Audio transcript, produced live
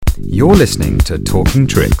You're listening to Talking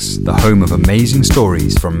Tricks, the home of amazing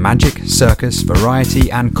stories from magic, circus, variety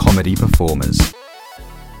and comedy performers.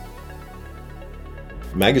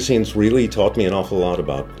 Magazines really taught me an awful lot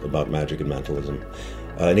about magic and mentalism.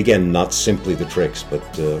 And again, not simply the tricks, but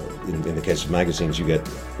in the case of magazines, you get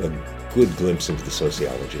a good glimpse into the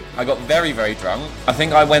sociology. I got very, very drunk. I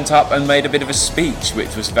think I went up and made a bit of a speech,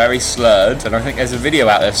 which was very slurred, and I think there's a video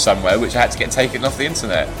out there somewhere which I had to get taken off the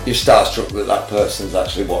internet. You're starstruck that that person's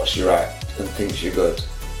actually watched your act and thinks you're good.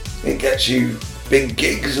 It gets you big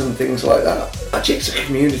gigs and things like that. Magic's a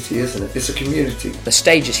community, isn't it? It's a community. The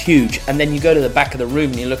stage is huge, and then you go to the back of the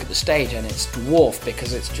room and you look at the stage and it's dwarfed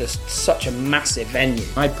because it's just such a massive venue.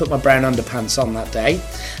 I put my brown underpants on that day.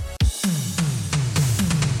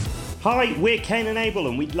 Hi, we're Kane and Abel,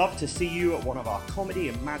 and we'd love to see you at one of our comedy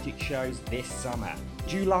and magic shows this summer.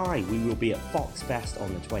 July, we will be at Fox Fest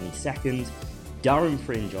on the 22nd, Durham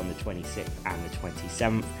Fringe on the 26th and the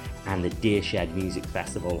 27th, and the Deershed Music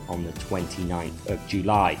Festival on the 29th of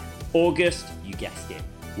July. August, you guessed it,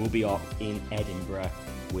 we'll be up in Edinburgh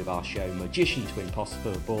with our show Magician to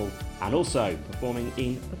Impossible, and also performing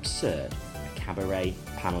in Absurd, a cabaret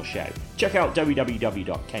panel show. Check out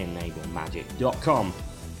www.kaneandabelmagic.com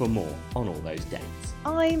for more on all those dates.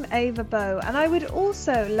 I'm Ava Bow, and I would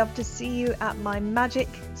also love to see you at my magic,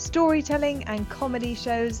 storytelling and comedy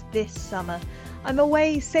shows this summer. I'm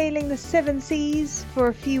away sailing the seven seas for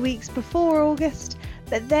a few weeks before August,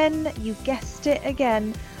 but then, you guessed it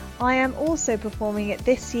again, I am also performing at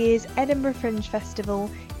this year's Edinburgh Fringe Festival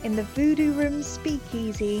in the Voodoo Room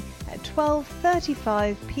Speakeasy at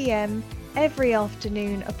 12:35pm every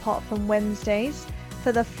afternoon apart from Wednesdays.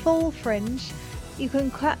 For the full Fringe, you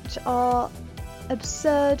can catch our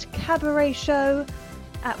absurd cabaret show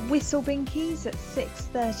at Whistlebinkie's at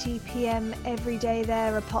 6:30pm every day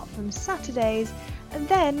there apart from Saturdays. And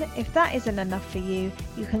then, if that isn't enough for you,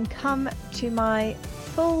 you can come to my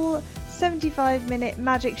full 75-minute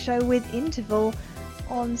magic show with interval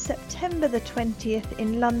on September the 20th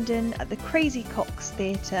in London at the Crazy Coqs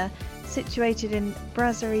Theatre, situated in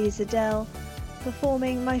Brasserie Zedel,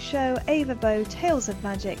 performing my show Ava Bow Tales of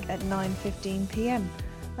Magic at 9:15pm.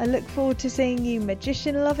 I look forward to seeing you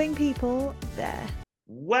magician-loving people there.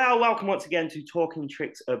 Well, welcome once again to Talking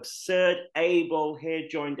Tricks Absurd. Abel here,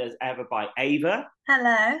 joined as ever by Ava.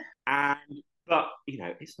 Hello. But, you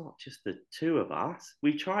know, it's not just the two of us.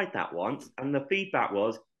 We tried that once, and the feedback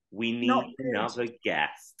was, we need another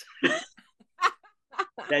guest.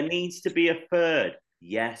 There needs to be a third.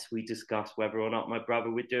 Yes, we discussed whether or not my brother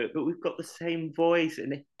would do it, but we've got the same voice,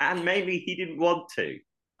 and maybe he didn't want to.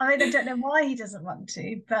 I mean, I don't know why he doesn't want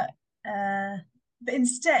to, but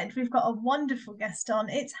instead we've got a wonderful guest on.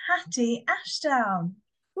 It's Hatty Ashdown.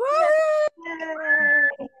 Woo!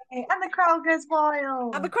 Yay! And the crowd goes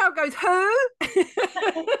wild. And the crowd goes, who?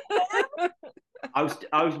 I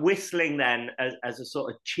was whistling then as a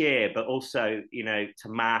sort of cheer, but also, you know, to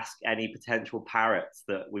mask any potential parrots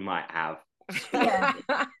that we might have. Yeah.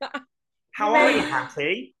 How are you,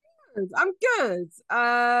 Hatty? I'm good.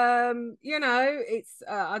 You know, it's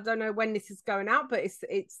I don't know when this is going out, but it's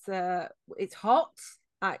hot,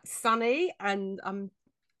 it's sunny, and I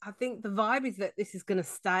think the vibe is that this is going to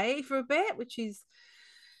stay for a bit, which is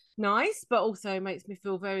nice, but also makes me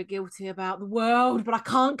feel very guilty about the world. But I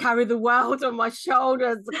can't carry the world on my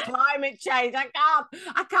shoulders. The climate change, I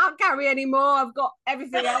can't carry anymore. I've got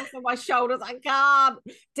everything else on my shoulders. I can't.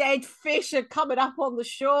 Dead fish are coming up on the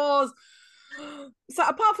shores. So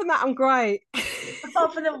apart from that, I'm great.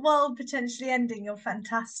 Apart from the world potentially ending, you're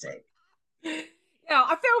fantastic. Yeah,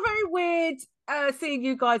 I feel very weird seeing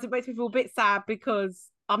you guys. It makes me feel a bit sad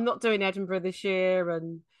because I'm not doing Edinburgh this year,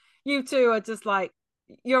 and you two are just like,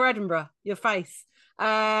 you're Edinburgh, your face.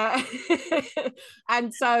 And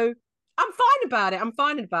so I'm fine about it.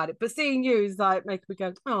 But seeing you is like making me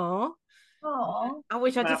go, oh, I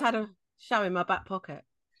wish I just had a show in my back pocket.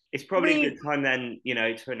 It's probably a good time then, you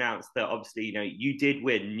know, to announce that obviously, you know, you did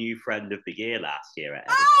win New Friend of the Year last year at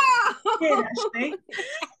Edinburgh. Yeah, actually.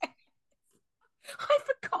 I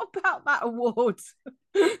forgot about that award.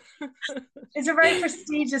 It's a very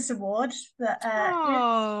prestigious award. That,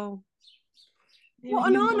 what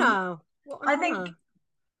an honour. I think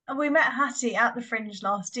we met Hatty at the Fringe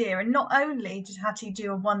last year, and not only did Hatty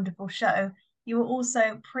do a wonderful show, you were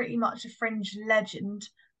also pretty much a Fringe legend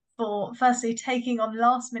for firstly taking on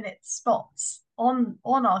last minute spots on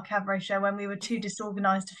our cabaret show when we were too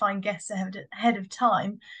disorganised to find guests ahead of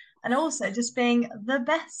time, and also just being the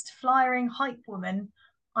best flyering hype woman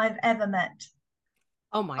I've ever met.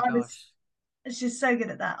 Oh my gosh. She's so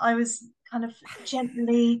good at that. I was kind of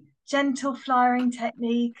gently gentle flyering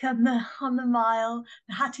technique on the mile.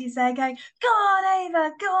 And Hattie's there going, "Go on,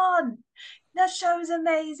 Ava, go on. That show's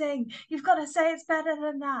amazing. You've got to say it's better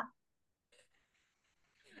than that."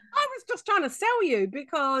 I was just trying to sell you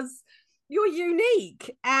because you're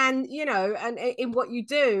unique, and and in what you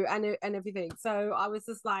do and everything. So I was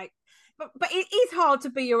just like, but it is hard to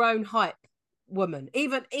be your own hype woman.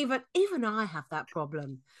 Even I have that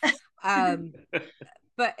problem.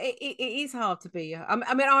 But it is hard to be. I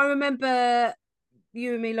mean, I remember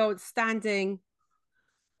you and me, Lawrence, standing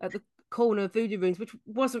at the corner of Voodoo Rooms, which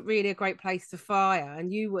wasn't really a great place to fire,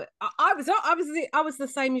 and you were. I was the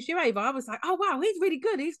same as you, Ava. I was like, oh wow, he's really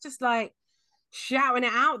good. He's just like shouting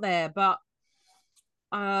it out there, but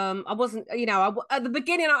I wasn't. At the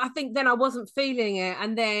beginning, I think then I wasn't feeling it,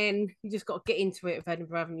 and then you just got to get into it with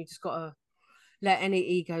Edinburgh, and you just got to let any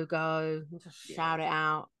ego go, and just shout it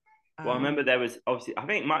out. Well, I remember there was obviously, I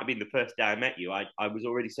think it might have been the first day I met you. I was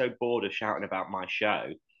already so bored of shouting about my show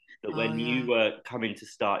that when you were coming to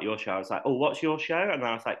start your show, I was like, oh, what's your show? And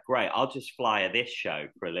I was like, great, I'll just flyer this show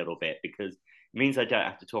for a little bit because it means I don't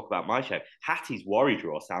have to talk about my show. Hattie's Worry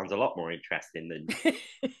Draw sounds a lot more interesting than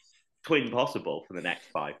Twin Possible for the next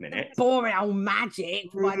 5 minutes. Boring old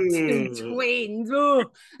magic, my two twins. A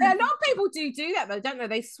lot of people do that though, don't they?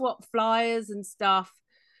 They swap flyers and stuff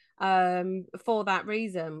for that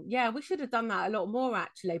reason. Yeah, we should have done that a lot more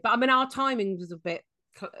actually. But I mean, our timing was a bit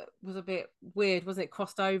weird, wasn't it?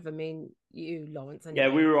 Crossed over, me and you, Lawrence. Yeah,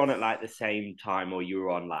 we were on at like the same time, or you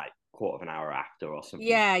were on like quarter of an hour after or something.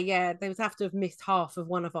 Yeah, they would have to have missed half of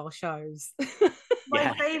one of our shows.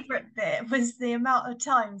 My favourite bit was the amount of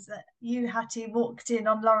times that you, Hattie, walked in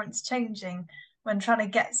on Lawrence changing when trying to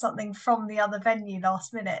get something from the other venue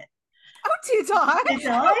last minute. Oh, did I? Did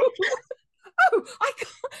I? I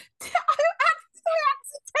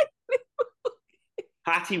accidentally.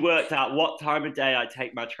 Hattie worked out what time of day I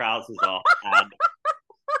take my trousers off, and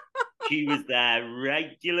she was there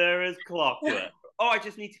regular as clockwork. Oh, I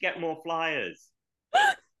just need to get more flyers.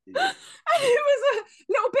 And it was a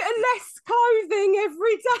little bit of less clothing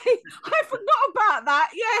every day. I forgot about that.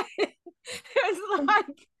 Yeah, it was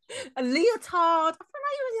like a leotard. I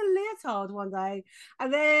forgot you was a leotard one day,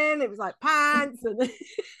 and then it was like pants and.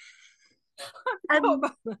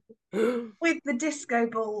 With the disco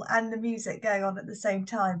ball and the music going on at the same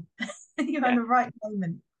time. You're in the right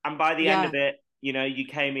moment. And by the end of it, you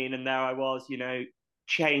came in and there I was,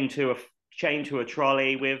 chained to a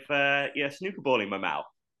trolley with snooker ball in my mouth.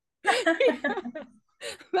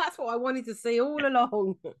 That's what I wanted to see all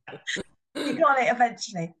along. You got it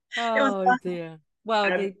eventually. Oh dear.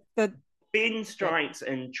 Well, the bin strikes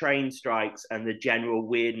and train strikes and the general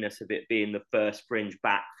weirdness of it being the first Fringe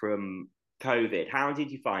back from COVID. How did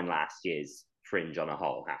you find last year's Fringe on a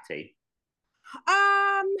whole, Hattie?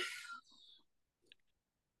 I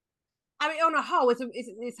mean, on a whole,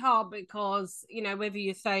 it's hard because whether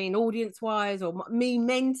you're saying audience-wise or me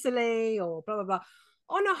mentally or blah blah blah.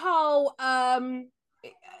 On a whole,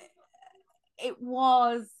 it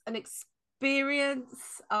was an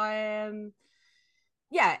experience.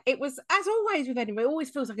 It was, as always with Edinburgh, it always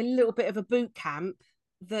feels like a little bit of a boot camp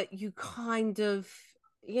that you kind of.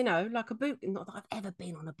 Like a boot, not that I've ever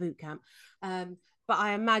been on a boot camp, but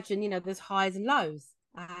I imagine, there's highs and lows.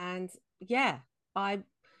 And I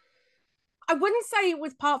wouldn't say it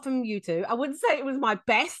was, apart from you two, I wouldn't say it was my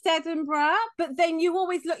best Edinburgh, but then you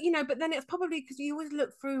always look, but then it's probably because you always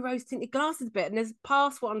look through rose-tinted glasses a bit, and there's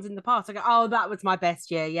past ones in the past. I go, oh, that was my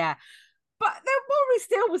best year, yeah. But there probably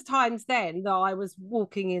still was times then that I was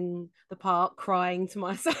walking in the park crying to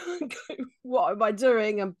myself, what am I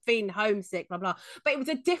doing? I'm feeling homesick, blah, blah. But it was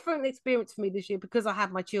a different experience for me this year because I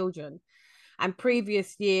had my children. And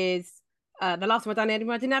previous years, the last time I'd done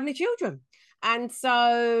Edinburgh, I didn't have any children. And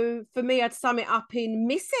so for me, I'd sum it up in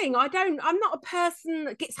missing. I'm not a person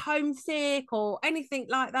that gets homesick or anything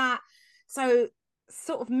like that. So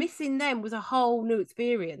sort of missing them was a whole new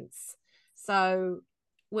experience. So...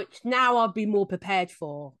 which now I'll be more prepared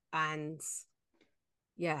for, and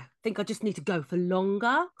I think I just need to go for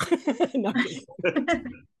longer. Got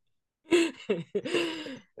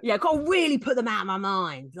to really put them out of my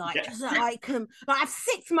mind. Just I have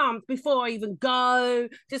 6 months before I even go.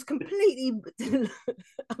 Just completely.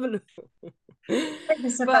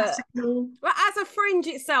 But as a Fringe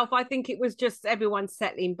itself, I think it was just everyone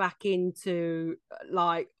settling back into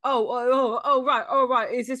right,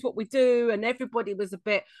 is this what we do? And everybody was a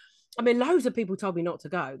bit I mean, loads of people told me not to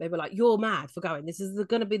go. They were like, "You're mad for going. This is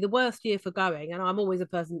going to be the worst year for going." And I'm always a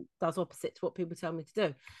person that does opposite to what people tell me to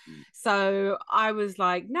do. So I was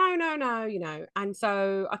like, "No, no, no," you know. And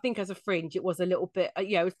so I think as a Fringe, it was a little bit,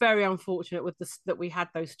 it was very unfortunate with that we had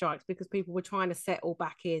those strikes, because people were trying to settle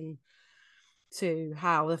back in to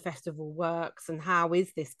how the festival works and how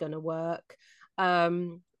is this going to work.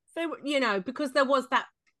 So, you know, because there was that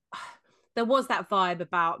vibe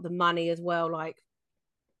about the money as well, like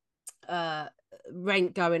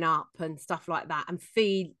rent going up and stuff like that, and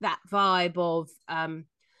feed that vibe of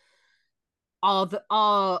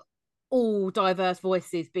are all diverse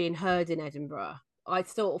voices being heard in Edinburgh. I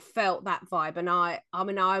sort of felt that vibe, and I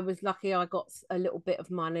mean, I was lucky. I got a little bit of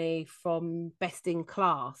money from Best in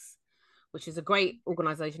Class, which is a great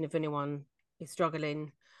organisation if anyone is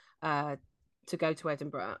struggling to go to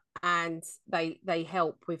Edinburgh, and they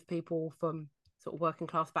help with people from sort of working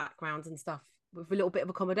class backgrounds and stuff with a little bit of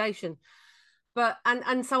accommodation. But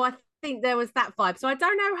and so I think there was that vibe. So I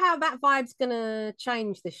don't know how that vibe's gonna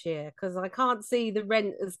change this year, because I can't see the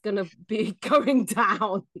rent is gonna be going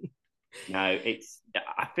down. No,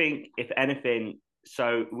 I think if anything,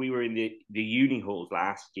 so we were in the uni halls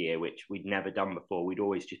last year, which we'd never done before. We'd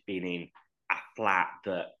always just been in a flat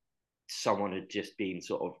that someone had just been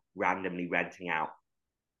sort of randomly renting out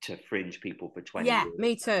to Fringe people for 20 years. Yeah,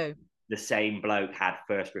 me too. The same bloke had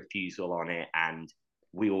first refusal on it, and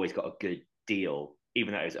we always got a good deal,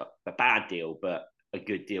 even though it was a bad deal, but a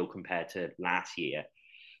good deal compared to last year.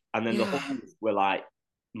 And then the halls were like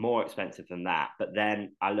more expensive than that. But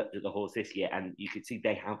then I looked at the halls this year, and you could see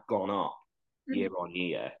they have gone up year on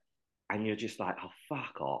year. And you're just like, oh,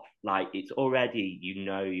 fuck off. Like, it's already, you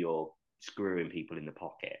know, you're screwing people in the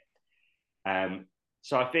pocket.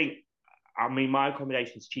 So I think, I mean, my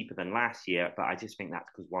accommodation's cheaper than last year, but I just think that's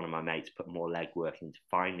because one of my mates put more legwork into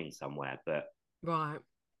finding somewhere. But right,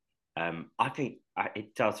 I think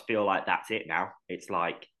it does feel like that's it now. It's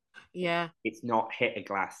like, it's not hit a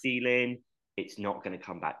glass ceiling. It's not going to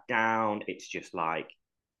come back down. It's just like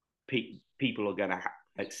people are going to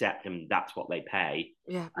accept them. That's what they pay.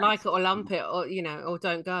 Yeah, like it or lump it, or you know, or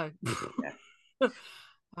don't go.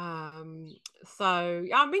 Yeah. So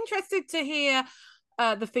I'm interested to hear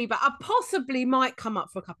the feedback. I possibly might come up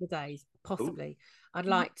for a couple of days. Possibly. Ooh. I'd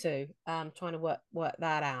like to. Trying to work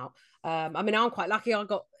that out. I mean, I'm quite lucky. I've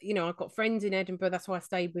got friends in Edinburgh. That's who I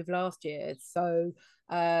stayed with last year. So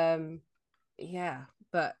yeah,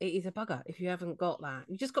 but it is a bugger if you haven't got that.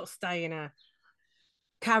 You just got to stay in a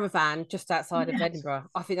caravan just outside of Edinburgh.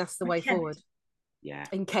 I think that's the way forward. Yeah.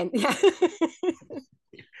 In Kent, yeah.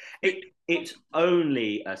 It's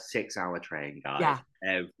only a 6-hour train, guys. Yeah.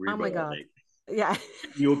 Every oh my God. Yeah.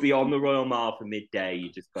 You'll be on the Royal Mile for midday.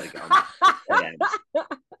 You just got to get on.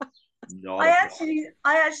 I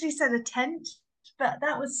actually said a tent, but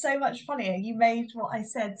that was so much funnier. You made what I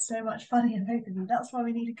said so much funnier, both of you. That's why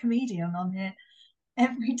we need a comedian on here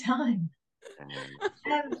every time.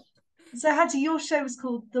 So Hattie, your show was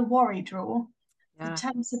called The Worry Draw. Yeah. So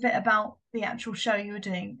tell us a bit about the actual show you were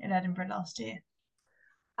doing in Edinburgh last year.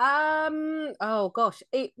 Oh gosh,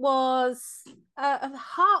 it was a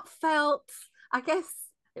heartfelt, I guess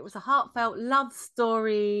it was a heartfelt love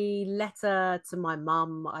story letter to my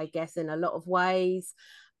mum, I guess, in a lot of ways.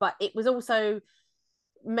 But it was also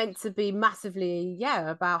meant to be massively,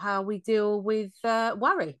 about how we deal with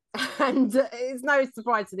worry. And it's no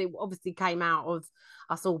surprise that it obviously came out of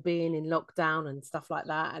us all being in lockdown and stuff like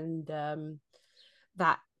that. And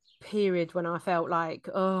that period when I felt like,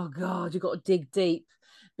 oh God, you've got to dig deep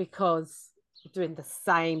because you're doing the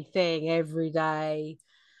same thing every day.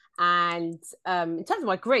 And in terms of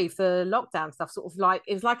my grief, the lockdown stuff sort of like,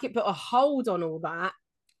 it was like it put a hold on all that.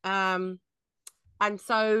 And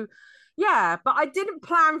so, but I didn't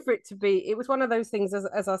plan for it to be, it was one of those things,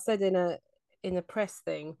 as I said in a press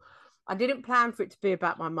thing, I didn't plan for it to be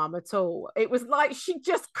about my mum at all. It was like she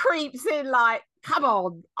just creeps in like, come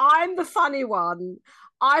on, I'm the funny one.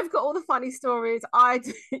 I've got all the funny stories. I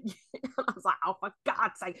was like, oh, for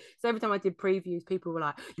God's sake. So every time I did previews, people were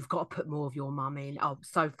like, you've got to put more of your mum in. Oh,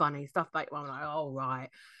 so funny. Stuff like that. I'm like, oh, right.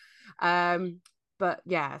 But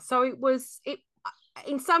yeah, so it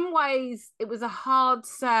in some ways, it was a hard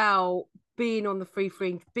sell being on the Free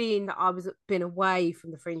Fringe, being that I was been away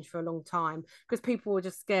from the Fringe for a long time, because people were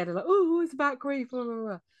just scared of like, oh, it's about grief. Blah, blah,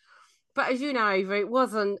 blah. But as you know, Eva, it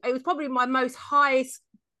was probably my most highest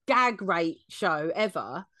gag rate show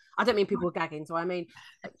ever. I don't mean people were gagging, so I mean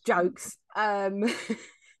jokes. Yeah, there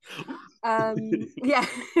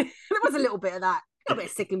was a little bit of that, a little bit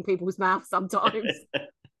of sick in people's mouths sometimes.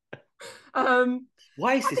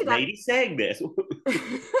 Why is this lady saying this? Because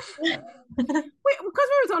we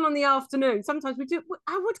was on the afternoon, sometimes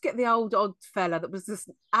I would get the odd fella that was just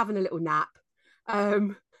having a little nap.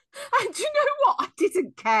 And you know what? I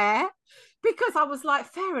didn't care because I was like,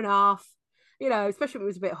 fair enough, especially when it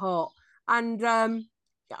was a bit hot. And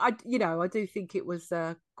I do think it was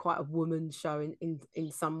quite a woman's show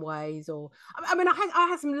in some ways. Or I mean, I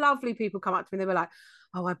had some lovely people come up to me. They were like,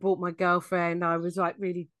 "Oh, I brought my girlfriend. I was like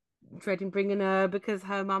really dreading bringing her because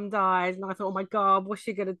her mum died." And I thought, "Oh my God, what's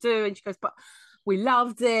she gonna do?" And she goes, "But we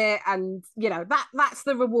loved it." And that's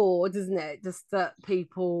the reward, isn't it? Just that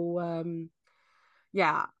people.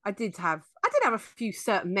 I did have a few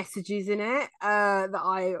certain messages in it that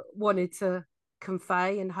I wanted to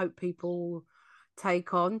convey and hope people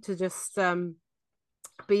take on to just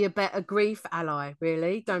be a better grief ally.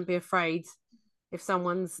 Really, don't be afraid if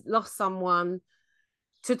someone's lost someone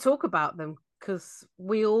to talk about them, because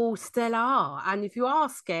we all still are. And if you are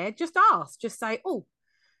scared, just ask. Just say, "Oh,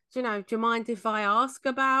 do you mind if I ask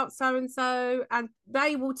about so and so?" And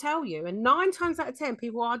they will tell you. And 9 times out of 10,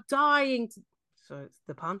 people are dying to. So it's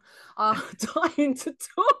the pun, are dying to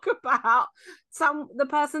talk about the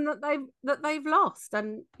person that they've lost.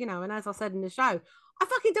 And and as I said in the show, I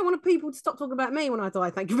fucking don't want people to stop talking about me when I die.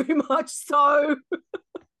 Thank you very much. So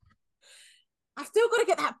I've still got to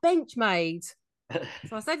get that bench made.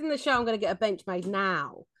 So I said in the show, I'm going to get a bench made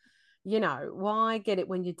now. Why get it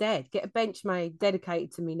when you're dead? Get a bench made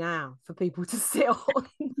dedicated to me now for people to sit on.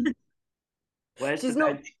 Where's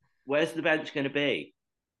the bench going to be?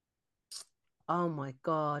 Oh my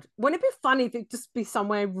God. Wouldn't it be funny if it just be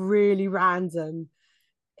somewhere really random?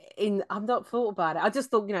 I've not thought about it. I just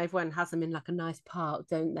thought, everyone has them in like a nice park,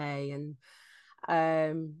 don't they? And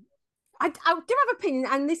I do have an opinion,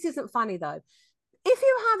 and this isn't funny though. If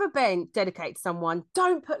you have a bench dedicated to someone,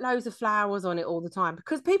 don't put loads of flowers on it all the time,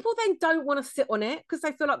 because people then don't want to sit on it because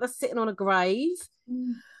they feel like they're sitting on a grave.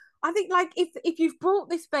 I think like if you've brought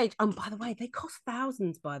this bench, and by the way, they cost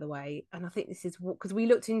thousands, by the way. And I think this is because we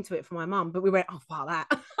looked into it for my mum, but we went, "Oh, wow, that."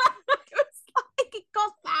 It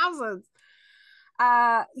cost thousands.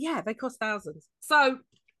 They cost thousands. So,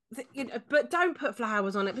 but don't put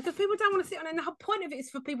flowers on it because people don't want to sit on it. And the whole point of it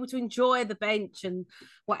is for people to enjoy the bench and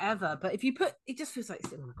whatever. But if you put, it just feels like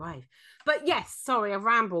sitting on a grave. But yes, sorry, I've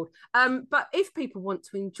rambled. But if people want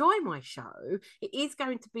to enjoy my show, it is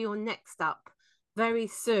going to be on Next Up very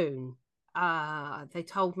soon. They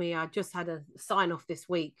told me I just had a sign off this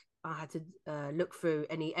week. I had to look through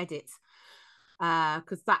any edits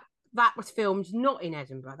because that was filmed not in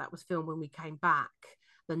Edinburgh. That was filmed when we came back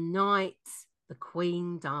the night the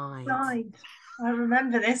Queen died. I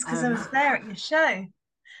remember this because I was there at your show.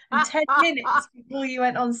 And 10 minutes before you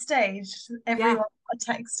went on stage, everyone got a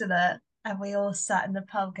text alert, and we all sat in the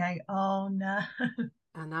pub going, "Oh no."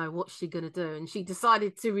 I know, what's she going to do? And she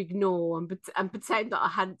decided to ignore and pretend that I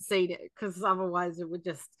hadn't seen it, because otherwise it would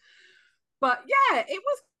just... But yeah, it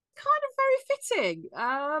was kind of very fitting.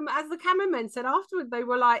 As the cameramen said afterward, they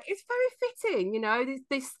were like, "It's very fitting,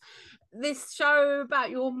 this show about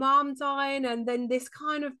your mum dying, and then this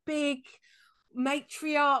kind of big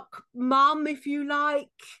matriarch mum, if you like,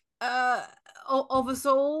 of us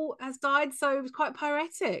all has died." So it was quite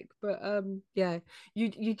poetic. But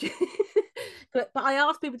you but I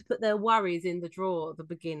asked people to put their worries in the drawer at the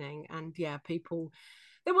beginning, and there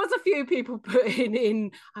was a few people putting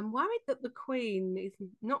in, "I'm worried that the Queen is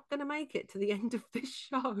not going to make it to the end of this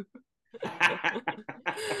show."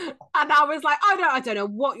 And I was like, I don't know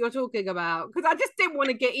what you're talking about, because I just didn't want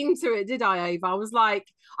to get into it, did I, Ava? I was like,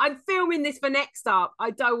 I'm filming this for Next Up.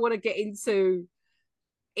 I don't want to get into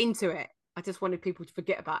it. I just wanted people to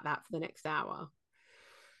forget about that for the next hour.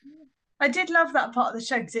 I did love that part of the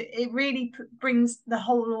show because it really brings the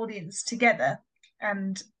whole audience together.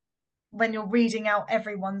 And when you're reading out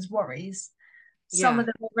everyone's worries, some of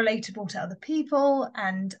them are relatable to other people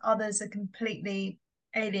and others are completely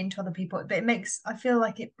alien to other people. But I feel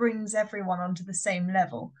like it brings everyone onto the same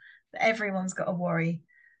level, that everyone's got a worry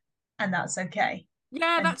and that's okay.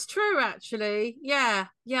 Yeah, that's true, actually. Yeah,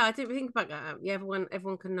 I didn't think about that. Yeah,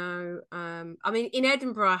 everyone can know. I mean, in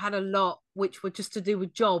Edinburgh, I had a lot which were just to do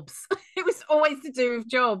with jobs. It was always to do with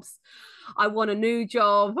jobs. I want a new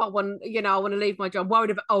job. I want to leave my job.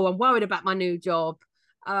 I'm worried about my new job.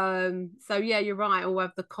 So yeah, you're right. I'll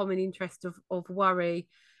have the common interest of worry.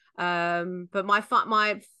 But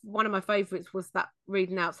one of my favourites was that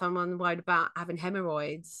reading out someone worried about having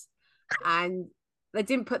hemorrhoids, and they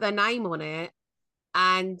didn't put their name on it.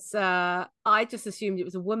 And I just assumed it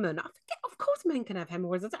was a woman. I forget, of course men can have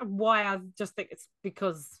hemorrhoids. I don't know why. I just think it's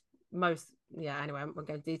because anyway, I won't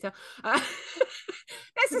go into detail.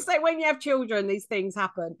 There's let's just say when you have children, these things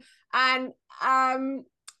happen. And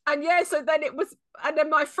yeah, so then it was, and then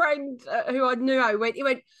my friend who I knew, he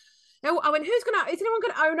went, no, I went, is anyone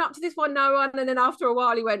going to own up to this one? No one. And then after a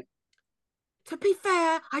while, he went, to be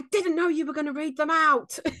fair, I didn't know you were going to read them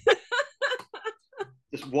out.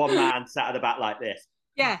 Just one man sat at the back like this.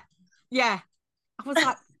 Yeah. I was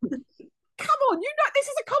like, come on, this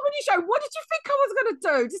is a comedy show. What did you think I was going to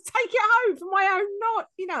do? Just take it home for my own,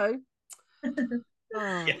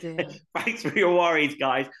 Oh, yeah. dear. Thanks for your worries,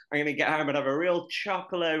 guys. I'm going to get home and have a real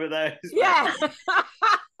chuckle over those. Yeah.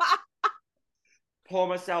 Pour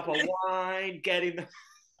myself a wine, get in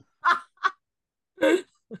the...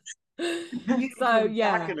 So,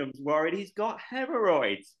 yeah. Beckenham's worried he's got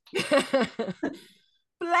hemorrhoids.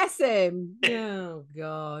 Bless him. Oh,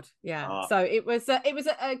 God. Yeah. So it was a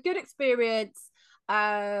good experience.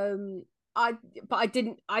 I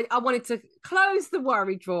wanted to close the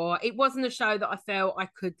worry drawer. It wasn't a show that I felt I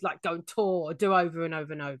could like go and tour or do over and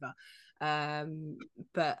over and over.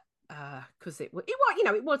 But because it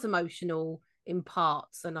was emotional in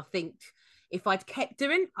parts, and I think if I'd kept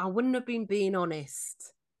doing, I wouldn't have been being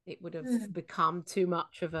honest. It would have become too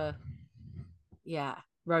much of a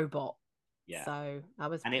robot. Yeah. So I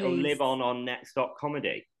was pleased. It'll live on Next Stop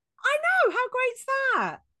Comedy. I know, how great's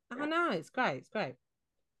that? I know, it's great. Happy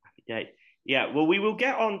days. Yeah, well, we will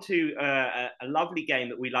get on to a lovely game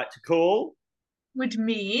that we like to call Would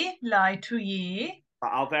Me Lie to Ye? But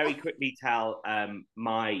I'll very quickly tell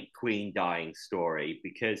my Queen dying story,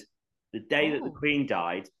 because the day that the Queen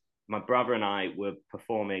died, my brother and I were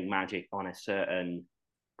performing magic on a certain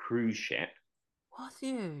cruise ship. Was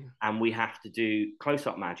you? And we have to do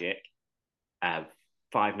close-up magic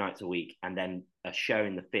 5 nights a week, and then a show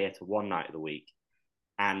in the theatre 1 night of the week.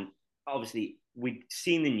 And obviously, we'd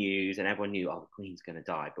seen the news and everyone knew, the Queen's going to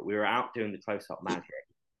die. But we were out doing the close-up magic,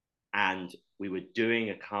 and we were doing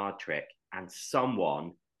a card trick, and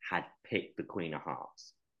someone had picked the Queen of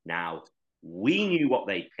Hearts. Now, we knew what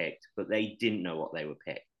they picked, but they didn't know what they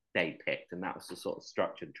picked, and that was the sort of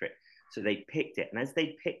structure of the trick. So they picked it, and as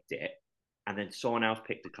they picked it, and then someone else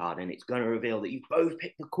picked the card, and it's going to reveal that you both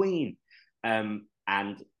picked the Queen. And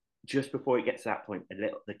just before it gets to that point,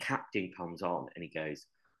 the captain comes on, and he goes,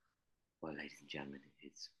 well, ladies and gentlemen,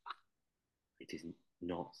 it is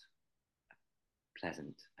not a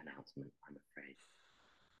pleasant announcement, I'm afraid,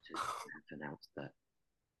 to announce that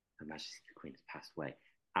Her Majesty the Queen has passed away.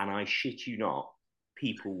 And I shit you not,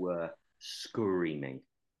 people were screaming.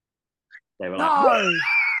 They were like,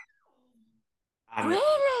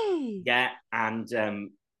 really? Yeah, and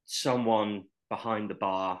someone behind the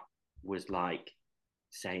bar was like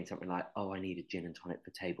saying something like, I need a gin and tonic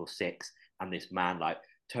for table 6. And this man like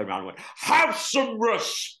turned around and went, have some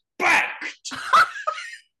respect.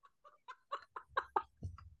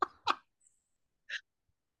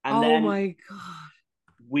 And then my God.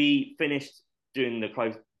 We finished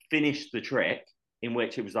the trick, in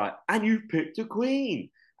which it was like, and you picked a queen.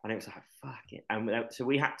 And it was like, fuck it. And so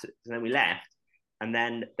then we left, and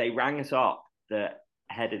then they rang us up, the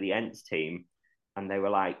head of the Ents team, and they were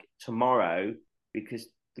like, tomorrow, because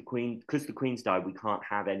the Queen's died, we can't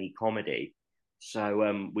have any comedy.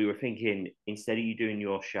 So we were thinking, instead of you doing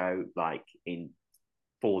your show like in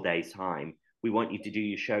 4 days' time, we want you to do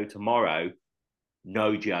your show tomorrow,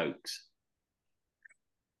 no jokes.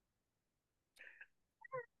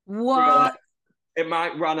 What? It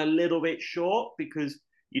might run a little bit short, because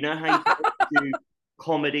you know how you do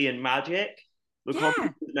comedy and magic? The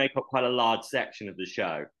comedy make up quite a large section of the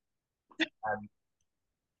show.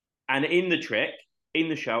 And in the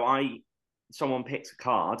show, someone picks a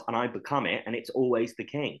card and I become it, and it's always the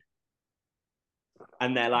king.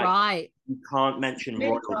 And they're like, right, you can't mention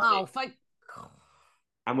royalty. Oh, thank God.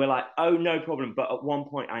 And we're like, oh, no problem. But at one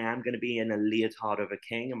point, I am going to be in a leotard of a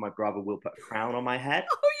king, and my brother will put a crown on my head.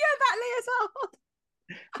 Oh, yeah, that leotard.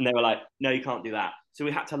 And they were like, no, you can't do that. So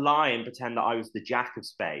we had to lie and pretend that I was the Jack of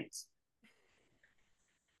Spades.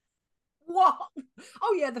 What?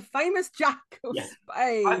 Oh, yeah, the famous Jack of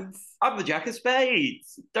Spades. I'm the Jack of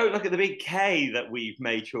Spades. Don't look at the big K that we've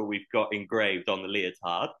made sure we've got engraved on the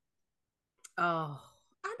leotard. Oh,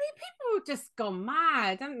 I mean, people have just gone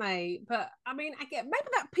mad, haven't they? But, I mean, I get maybe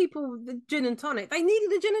that people, the gin and tonic, they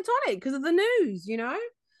needed a gin and tonic because of the news, you know?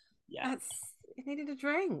 Yeah. It needed a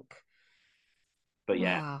drink. But,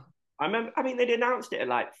 yeah. Wow. I mean, they'd announced it at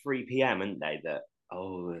like 3 p.m, hadn't they? That,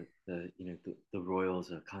 the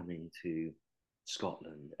royals are coming to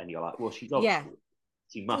Scotland. And you're like, well, she must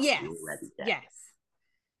be already dead.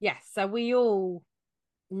 Yes. So we all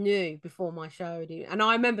knew before my show, and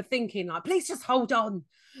I remember thinking like, please just hold on,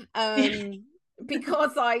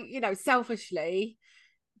 because I selfishly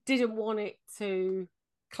didn't want it to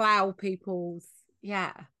cloud people's,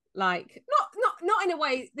 like not in a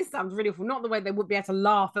way, this sounds really awful, not the way they would be able to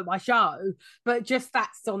laugh at my show, but just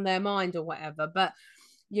that's on their mind or whatever. But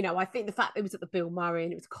I think the fact that it was at the Bill Murray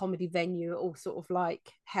and it was a comedy venue, it all sort of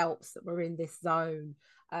like helps that we're in this zone.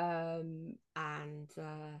 And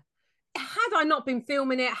had I not been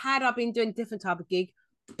filming it, had I been doing a different type of gig,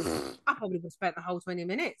 I probably would have spent the whole 20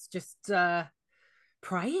 minutes just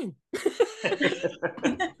praying, just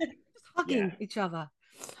hugging each other.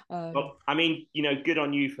 Well, I mean, good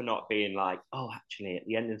on you for not being like, oh, actually, at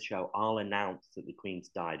the end of the show, I'll announce that the Queen's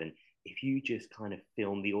died, and if you just kind of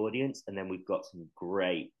film the audience, and then we've got some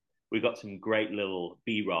great little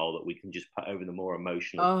B-roll that we can just put over the more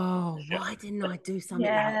emotional. Oh, why didn't I do something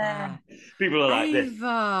like that? People are like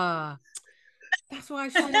Ava, that's what I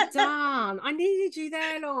should have done. I needed you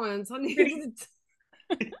there, Lawrence. I needed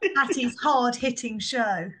Hatty's hard-hitting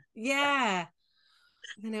show. Yeah.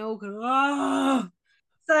 And then they all go, oh.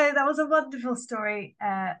 So that was a wonderful story,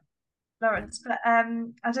 Lawrence, but I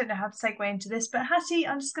don't know how to segue into this, but Hattie,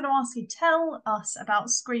 I'm just going to ask you, tell us about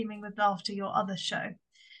Screaming with Laughter, your other show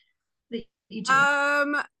that you do.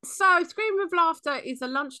 So Screaming with Laughter is a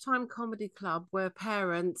lunchtime comedy club where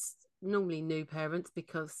parents, normally new parents,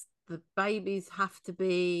 because the babies have to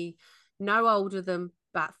be no older than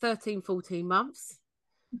about 13, 14 months,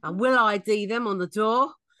 and we'll ID them on the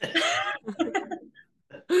door.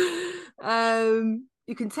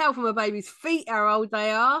 You can tell from a baby's feet how old they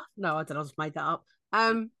are. No, I don't know, I just made that up.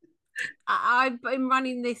 I've been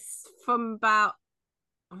running this from about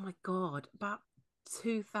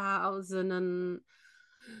 2000 and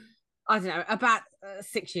I don't know, about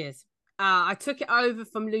 6 years. I took it over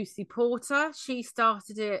from Lucy Porter. She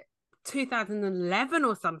started it 2011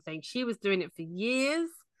 or something. She was doing it for years.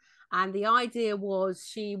 And the idea was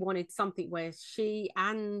she wanted something where she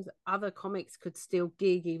and other comics could still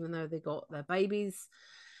gig even though they got their babies.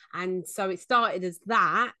 And so it started as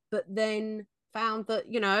that, but then found that,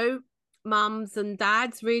 mums and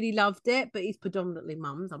dads really loved it, but it's predominantly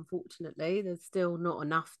mums, unfortunately. There's still not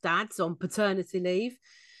enough dads on paternity leave.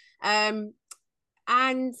 So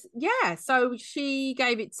she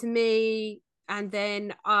gave it to me, and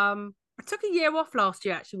then I took a year off last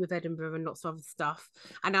year actually with Edinburgh and lots of other stuff.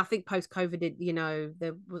 And I think post-COVID,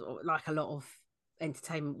 there was like a lot of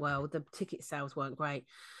entertainment world. The ticket sales weren't great.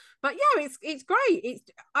 But yeah, it's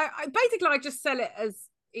great. I basically I just sell it as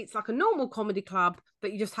it's like a normal comedy club,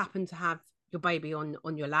 but you just happen to have your baby on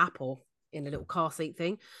your lap or in a little car seat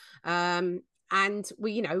thing. And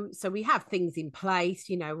we, so we have things in place,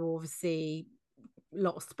 obviously a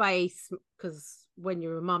lot of space, because when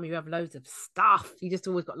you're a mum, you have loads of stuff. You just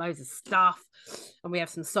always got loads of stuff. And we have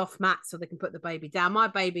some soft mats so they can put the baby down. My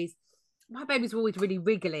babies were always really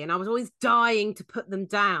wriggly, and I was always dying to put them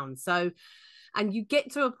down. So, and you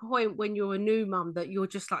get to a point when you're a new mum that you're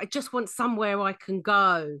just like, I just want somewhere I can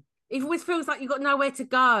go. It always feels like you've got nowhere to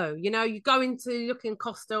go. You go into looking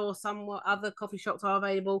Costa or some other coffee shops are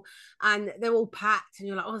available and they're all packed and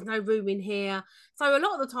you're like, oh, there's no room in here. So a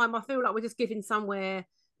lot of the time I feel like we're just giving somewhere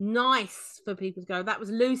nice for people to go. That was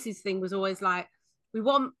Lucy's thing, was always like, we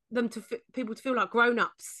want them people to feel like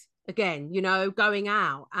grown-ups again, going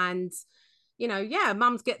out. And,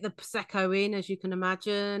 mums get the Prosecco in, as you can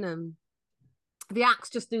imagine, and the acts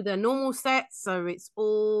just do their normal sets, so it's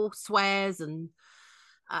all swears and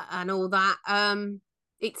all that.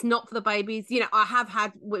 It's not for the babies. I have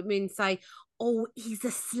had women say, oh, he's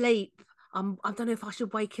asleep, I don't know if I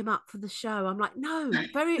should wake him up for the show. I'm like, no,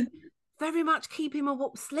 very very much keep him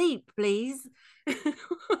asleep, please.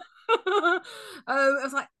 I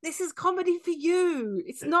was like, this is comedy for you,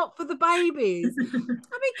 it's not for the babies. I mean,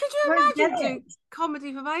 could you imagine doing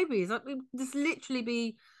comedy for babies? Like, we'd just literally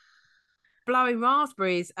be blowing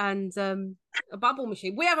raspberries and a bubble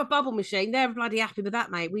machine. We have a bubble machine. They're bloody happy with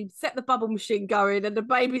that, mate. We set the bubble machine going and the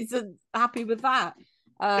babies are happy with that.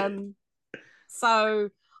 So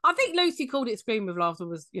I think Lucy called it Scream with Laughter,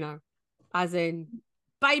 was, as in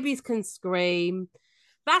babies can scream.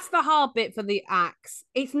 That's the hard bit for the acts.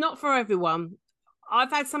 It's not for everyone.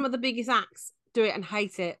 I've had some of the biggest acts do it and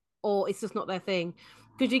hate it, or it's just not their thing,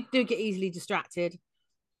 because you do get easily distracted.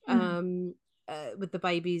 With the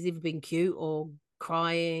babies either being cute or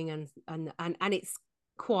crying and it's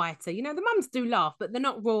quieter. The mums do laugh, but they're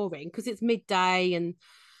not roaring because it's midday, and do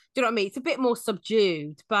you know what I mean? It's a bit more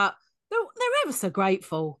subdued, but they're ever so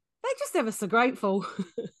grateful. They're just ever so grateful.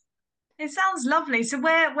 It sounds lovely. So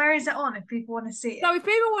where is it on if people want to see it? So if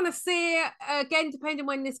people want to see it, again, depending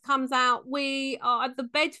when this comes out, we are at the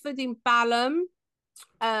Bedford in Balham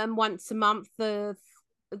once a month, the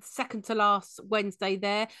second to last Wednesday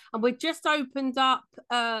there, and we've just opened up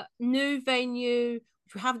a new venue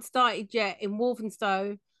if you haven't started yet, in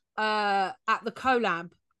Walthamstow at the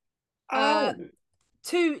Collab. Oh,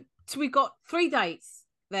 So we got 3 dates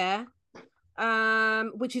there,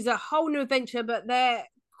 which is a whole new adventure, but they're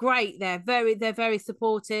great. They're very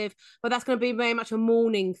supportive, but that's going to be very much a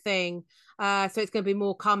morning thing. So it's going to be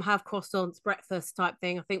more come have croissants, breakfast type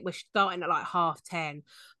thing. I think we're starting at like 10:30,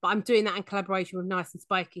 but I'm doing that in collaboration with Nice and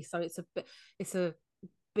Spiky. So it's a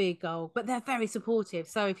big goal, but they're very supportive.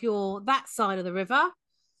 So if you're that side of the river,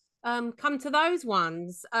 come to those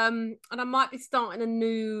ones. And I might be starting a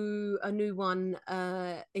new one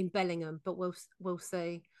in Bellingham, but we'll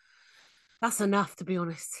see. That's enough, to be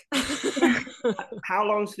honest. how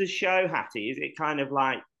long's the show, Hattie? Is it kind of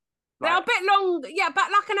like they're a bit long, yeah, but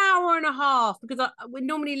like an hour and a half, because we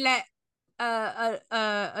normally let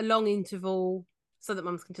a long interval so that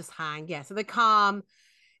mums can just hang. Yeah, so they come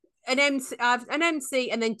an MC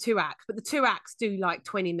and then 2 acts, but the 2 acts do like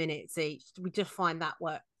 20 minutes each. We just find that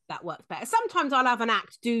works better. Sometimes I'll have an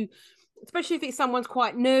act do, especially if it's someone's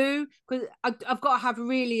quite new, because I've got to have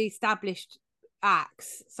really established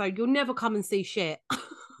acts, so you'll never come and see shit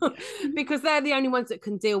because they're the only ones that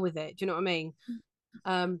can deal with it. Do you know what I mean?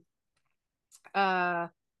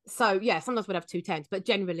 So yeah, sometimes we'd have 2 tents, but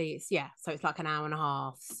generally so it's like an hour and a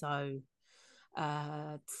half. So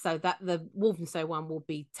that the Walthamstow one will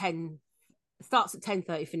be 10, starts at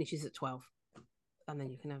 10:30, finishes at 12, and then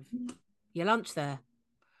you can have your lunch there,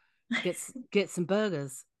 get some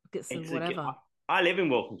burgers, get some whatever. I live in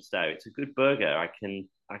Walthamstow. It's a good burger. I can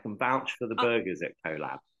vouch for the burgers at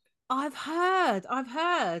Collab. I've heard.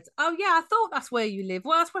 Oh yeah, I thought that's where you live.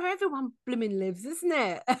 Well, that's where everyone blooming lives, isn't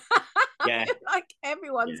it? Yeah. Like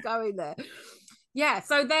everyone's going there. Yeah,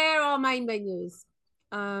 so they're our main menus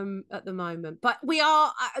at the moment. But we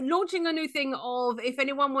are launching a new thing of, if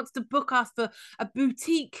anyone wants to book us for a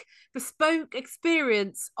boutique bespoke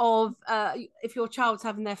experience of if your child's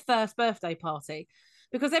having their first birthday party.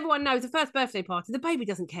 Because everyone knows the first birthday party, the baby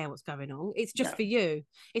doesn't care what's going on. It's just for you.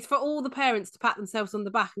 It's for all the parents to pat themselves on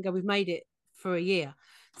the back and go, we've made it for a year.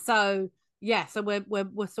 So yeah, so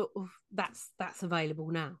we're sort of that's available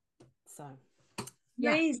now. So yeah.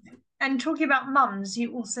 Amazing. And talking about mums,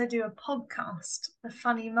 you also do a podcast, the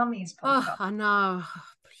Funny Mummies podcast. Oh, I know.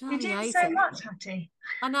 You do so much, Hattie.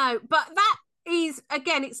 I know, but that is,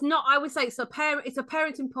 again, it's not, I would say it's a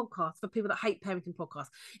parenting podcast for people that hate parenting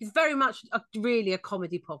podcasts. It's very much really a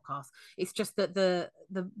comedy podcast. It's just that the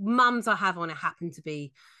mums I have on it happen to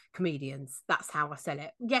be comedians. That's how I sell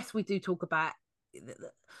it. Yes, we do talk about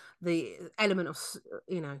the element of,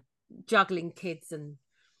 juggling kids and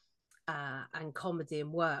comedy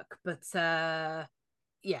and work, but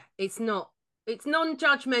it's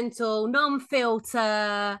non-judgmental,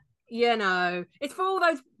 non-filter. It's for all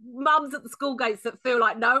those mums at the school gates that feel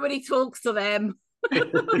like nobody talks to them.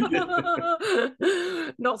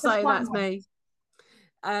 Not saying that's me.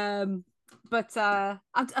 But I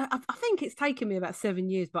think it's taken me about 7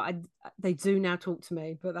 years, but they do now talk to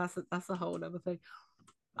me. But that's a whole other thing.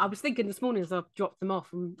 I was thinking this morning as I dropped them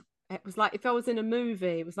off, and it was like if I was in a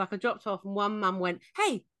movie, it was like I dropped off and one mum went,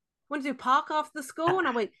 "Hey, want to do park after the school?" And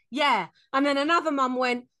I went, "Yeah." And then another mum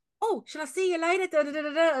went, "Oh, shall I see you later?"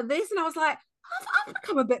 This, and I was like, I've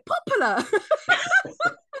become a bit popular. I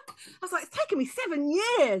was like, it's taken me 7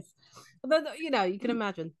 years. But, you can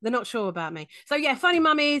imagine they're not sure about me. So yeah, Funny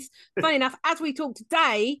Mummies. Funny enough, as we talk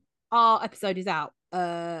today, our episode is out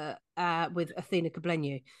with Athena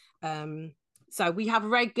Kablenyu. So we have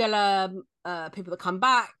regular people that come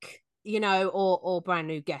back, or brand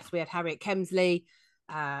new guests. We had Harriet Kemsley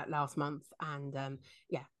last month, and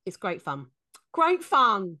it's great fun. Great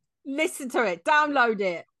fun. Listen to it, download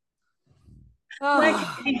it. Where can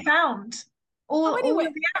it be found? All the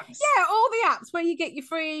apps. Yeah, all the apps where you get your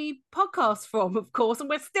free podcasts from, of course. And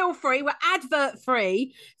we're still free. We're advert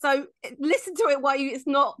free. So listen to it while it's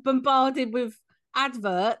not bombarded with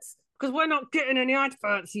adverts, because we're not getting any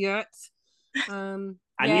adverts yet. And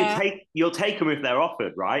you'll take them if they're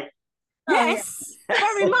offered, right? Yes,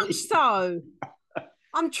 very much so.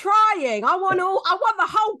 I'm trying. I want the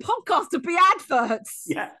whole podcast to be adverts.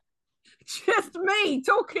 Yeah. Just me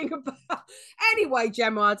talking about. Anyway,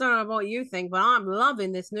 Gemma, I don't know what you think, but I'm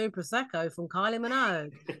loving this new Prosecco from Kylie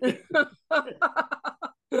Minogue.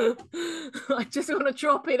 I just want to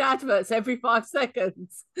drop in adverts every 5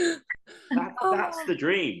 seconds. That's the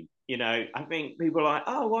dream. I think people are like,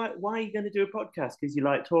 oh, why are you going to do a podcast? Because you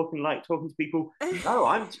like talking to people. No,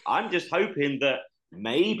 I'm just hoping that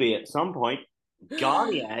maybe at some point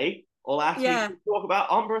Garnier will ask me to talk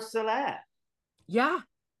about Ombre Solaire. Yeah.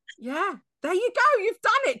 There you go. You've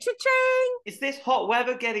done it. Cha-ching. Is this hot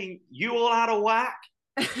weather getting you all out of whack?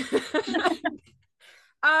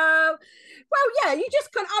 Well, yeah, you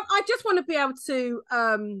just can. I just want to be able to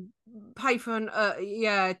pay for an.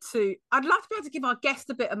 To. I'd love to be able to give our guest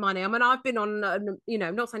a bit of money. I mean, I've been on, not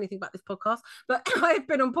saying anything about this podcast, but I've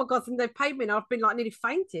been on podcasts and they've paid me, and I've been like nearly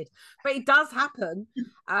fainted. But it does happen,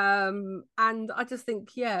 and I just think,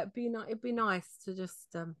 it'd be nice to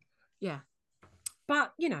just,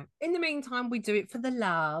 But in the meantime, we do it for the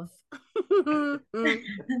love.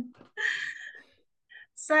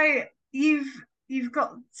 So you've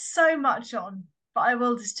got so much on, but I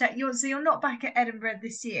will just check. You're not back at Edinburgh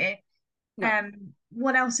this year. No.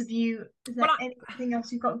 What else have you? Is there anything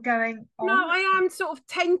else you've got going on? No, I am sort of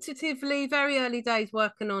tentatively, very early days,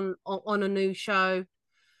 working on a new show.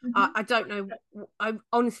 Mm-hmm. I don't know. I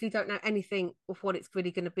honestly don't know anything of what it's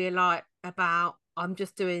really going to be about. I'm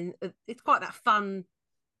just doing. It's quite that fun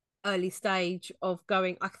early stage of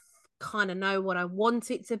going. I kind of know what I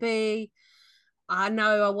want it to be. I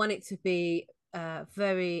know I want it to be a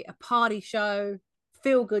party show,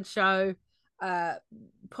 feel good show,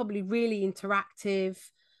 probably really interactive.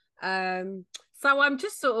 So I'm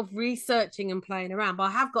just sort of researching and playing around, but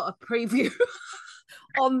I have got a preview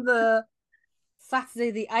on the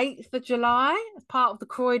Saturday the 8th of July as part of the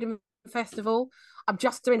Croydon Festival. I'm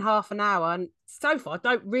just doing half an hour, and so far I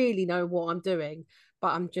don't really know what I'm doing, but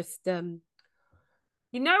I'm just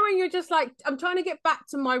when you're just like, I'm trying to get back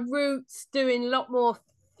to my roots, doing a lot more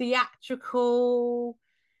theatrical,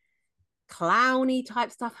 clowny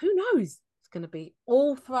type stuff. Who knows? It's going to be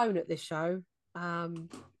all thrown at this show.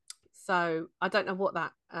 So I don't know what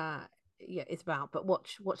that is about, but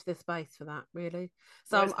watch this space for that, really.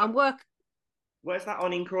 So Where's that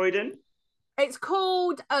on in Croydon? It's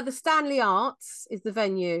called the Stanley Arts is the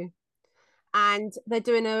venue, and they're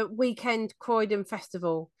doing a weekend Croydon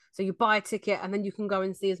festival. So you buy a ticket and then you can go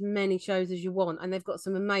and see as many shows as you want. And they've got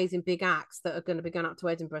some amazing big acts that are going to be going up to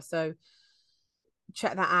Edinburgh. So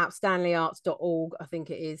check that out, stanleyarts.org, I think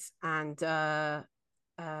it is. And you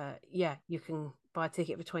can buy a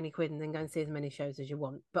ticket for 20 quid and then go and see as many shows as you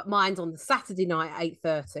want. But mine's on the Saturday night at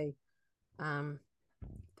 8:30.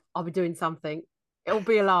 I'll be doing something. It'll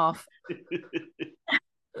be a laugh.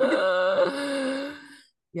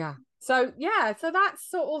 Yeah. So that's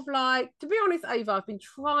sort of like, to be honest, Ava, I've been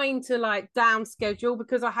trying to like down schedule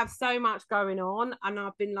because I have so much going on, and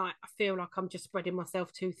I've been like, I feel like I'm just spreading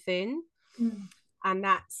myself too thin. And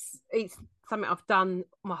it's something I've done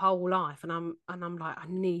my whole life, and I'm like, I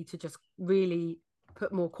need to just really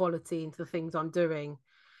put more quality into the things I'm doing.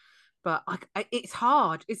 But it's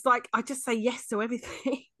hard. It's like I just say yes to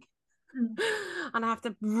everything. And I have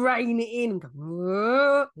to rein it in and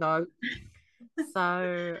go, no.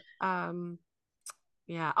 So oh, and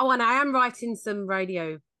I am writing some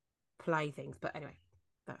radio play things, but anyway,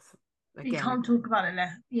 that's again, you can't talk about it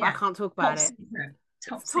now. I can't talk about it.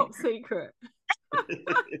 Top secret.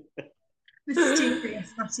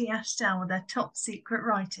 Mysterious Hatty Ashdown with their top secret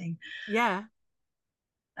writing. Yeah,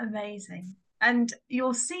 amazing. And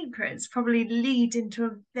your secrets probably lead into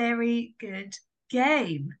a very good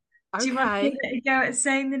game. Okay. Do you want to give it a go at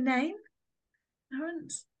saying the name,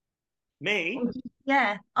 Lawrence? Me?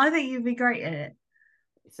 Yeah, I think you'd be great at it.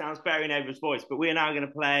 It sounds better in Ava's voice, but we're now going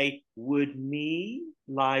to play Would Me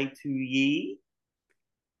Lie to Ye?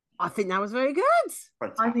 I think that was very good.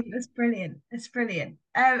 Fantastic. I think that's brilliant. It's brilliant.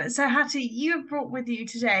 So Hattie, you have brought with you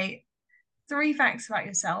today 3 facts about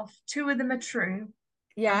yourself. 2 of them are true.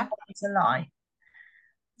 Yeah. And 1 is a lie.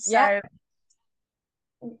 So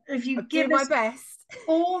if you give my us best.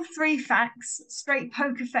 all 3 facts, straight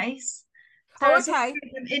poker face. So okay.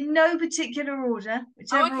 In no particular order,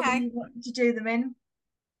 whichever order you want to do them in.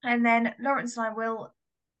 And then Lawrence and I will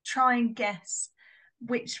try and guess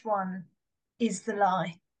which one is the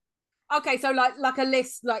lie. Okay, so like a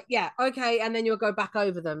list, okay, and then you'll go back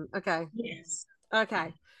over them. Okay. Yes.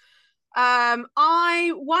 Okay.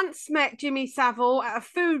 I once met Jimmy Saville at a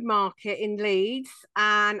food market in Leeds,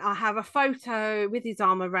 and I have a photo with his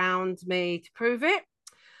arm around me to prove it.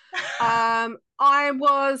 I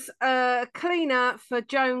was a cleaner for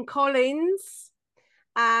Joan Collins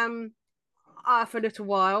for a little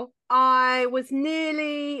while. I was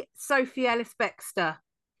nearly Sophie Ellis-Bextor.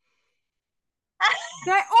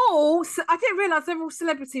 I didn't realise they're all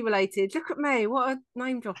celebrity related. Look at me, what a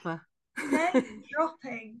name dropper. Name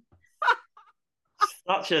dropping.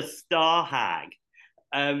 Such a star hag.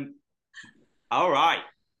 All right.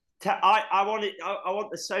 I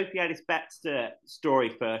want the Sophie Ellis-Bextor story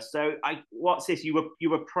first. So what's this? You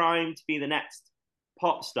were primed to be the next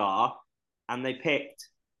pop star, and they picked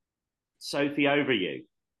Sophie over you.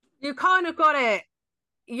 You kind of got it.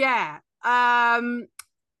 Yeah.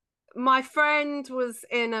 My friend was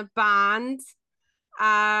in a band,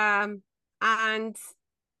 and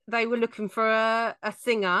they were looking for a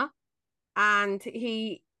singer, and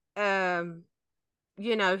he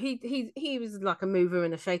he was like a mover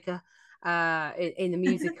and a shaker in the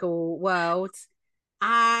musical world.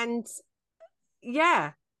 And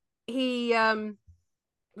yeah, he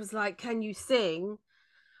was like, "Can you sing?"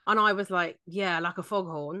 And I was like, "Yeah, like a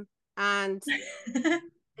foghorn." And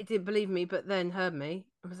he didn't believe me, but then heard me.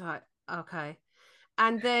 I was like, "Okay."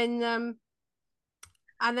 And then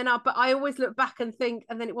but I always look back and think,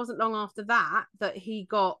 and then it wasn't long after that he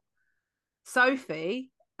got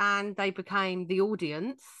Sophie, and they became The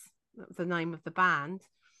Audience. That was the name of the band.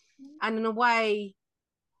 And in a way,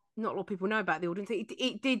 not a lot of people know about The Audience.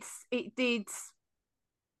 It did, it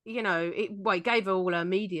gave her all her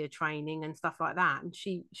media training and stuff like that. And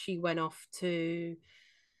she went off to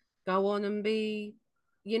go on and be,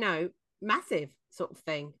 massive sort of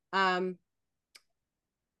thing.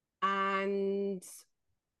 And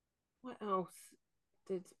what else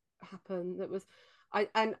did happen? That was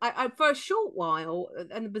I for a short while,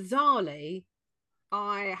 and bizarrely,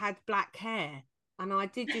 I had black hair, and I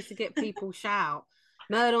did used to get people shout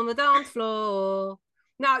 "Murder on the dance floor."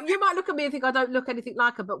 Now you might look at me and think I don't look anything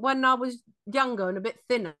like her, but when I was younger and a bit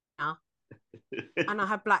thinner, and I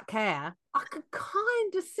had black hair, I could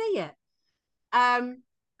kind of see it. How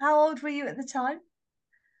old were you at the time?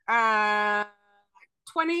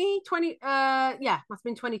 2020. Yeah, must have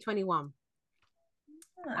been 2021.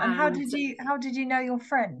 And how did you know your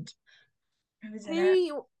friend who was in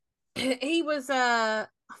it? He was I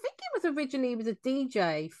think he was originally a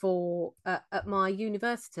DJ for at my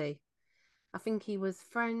university. I think he was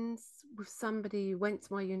friends with somebody who went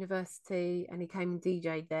to my university, and he came and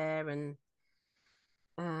DJ'd there, and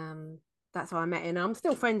that's how I met him. I'm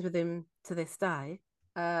still friends with him to this day.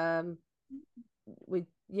 We've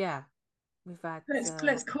had.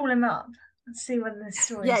 Let's call him up and see when this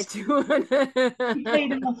story. Yeah, do you want to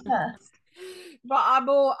feed him off first? But I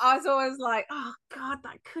was always like, oh God,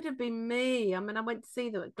 that could have been me. I mean, I went to see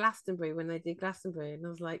them at Glastonbury when they did Glastonbury, and I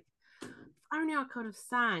was like, if only I could have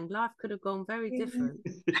sang, life could have gone very different.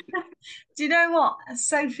 Do you know what?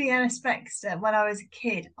 Sophie Ellis-Bextor, when I was a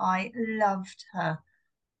kid, I loved her.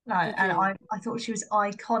 Like, and I thought she was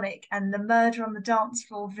iconic. And the Murder on the Dance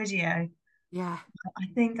Floor video. Yeah. I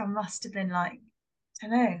think I must have been like, I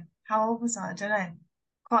don't know, how old was I don't know,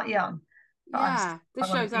 quite young. Yeah, this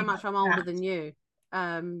shows how much I'm older than you.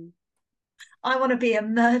 I want to be a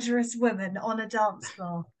murderous woman on a dance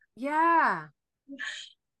floor. Yeah.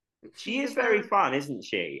 She is very fun, isn't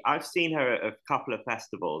she? I've seen her at a couple of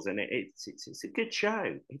festivals, and it's a good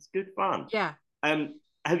show. It's good fun. Yeah.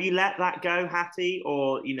 Have you let that go, Hattie?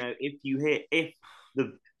 Or, if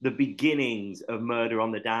the beginnings of Murder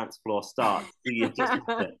on the Dance Floor start, do you just have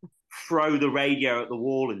to throw the radio at the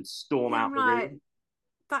wall and storm out the room?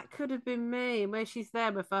 That could have been me, where she's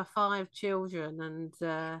there with her 5 children and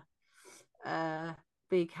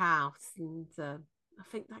big house, and I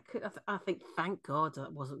think that could. I think, thank God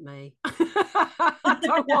that wasn't me. I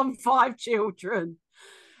don't want 5 children.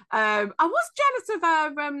 I was jealous of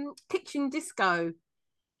her kitchen disco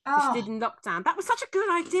she did in lockdown. That was such a good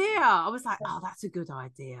idea. I was like, oh, that's a good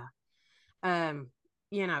idea.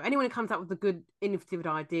 Anyone who comes up with a good innovative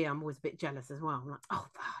idea, I'm always a bit jealous as well. I'm like, oh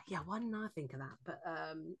yeah, why didn't I think of that?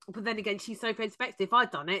 But then again, she's so perspective. If I'd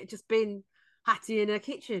done it, just been Hattie in her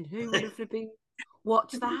kitchen, who would have flipping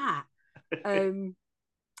watched that?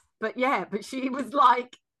 But she was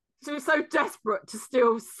so desperate to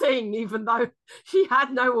still sing, even though she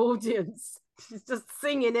had no audience. She's just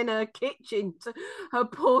singing in her kitchen to her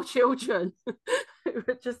poor children who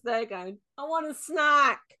were just there going, I want a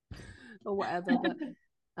snack or whatever. But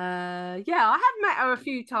I have met her a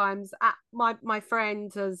few times. My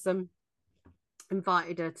friend has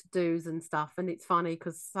invited her to do's and stuff, and it's funny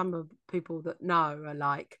because some of the people that know are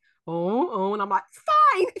like, oh, and I'm like,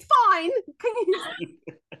 it's fine. Can you?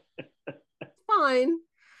 It's fine.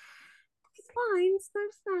 It's fine.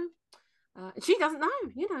 Snow. She doesn't know,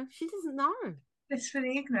 she doesn't know. It's for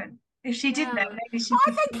the ignorant. If she did know, maybe she.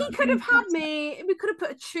 I think he could have had me. We could have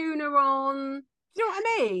put a tuner on. You know what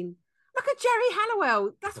I mean? Look at Jerry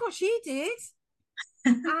Halliwell. That's what she did.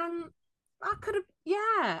 I could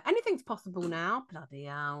have. Anything's possible now. Bloody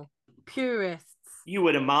hell. Purists. You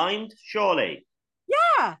wouldn't mind, surely.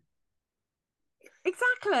 Yeah.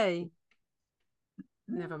 Exactly.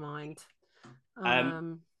 Never mind.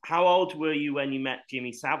 How old were you when you met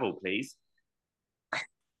Jimmy Saville, please?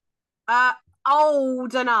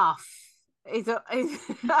 Old enough. As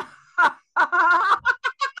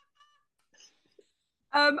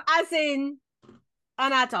in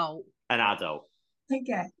an adult. An adult.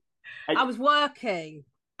 Okay. I was working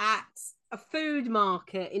at a food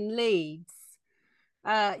market in Leeds,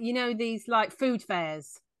 You know, these like food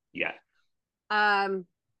fairs. Yeah.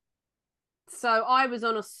 So I was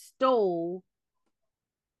on a stall.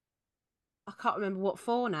 I can't remember what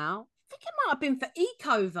for now. I think it might have been for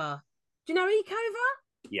Ecover. Do you know Ecover?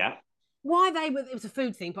 Yeah. Why they were, it was a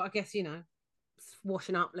food thing, but I guess, you know,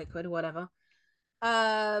 washing up liquid or whatever.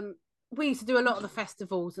 We used to do a lot of the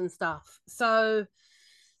festivals and stuff. So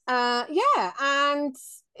yeah, and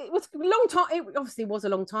it was a long time. It obviously was a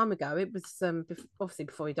long time ago. It was obviously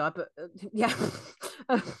before he died, but yeah,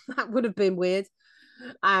 that would have been weird.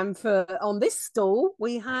 And for on this stall,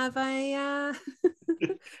 we have a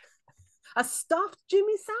a stuffed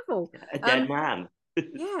Jimmy Saville, a dead man.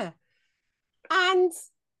 Yeah, and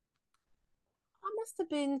I must have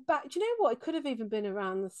been back. Do you know what? It could have even been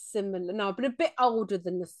around the similar. No, but a bit older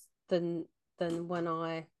than this than when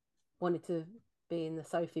I wanted to be in the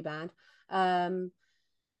Sophie band. And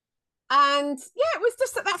yeah, it was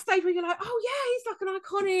just at that stage where you're like, oh yeah, he's like an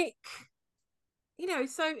iconic, you know.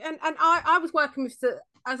 So and I was working with,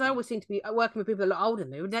 as I always seem to be working with people a lot older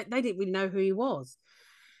than me. They didn't really know who he was.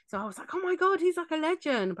 So I was like, oh my God, he's like a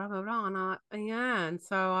legend, blah, blah, blah. And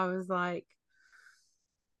so I was like,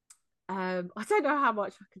 I don't know how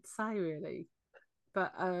much I could say really,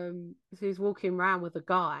 but he was walking around with a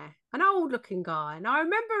guy, an old looking guy. And I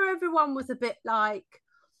remember everyone was a bit like,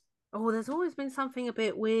 oh, there's always been something a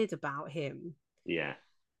bit weird about him. Yeah.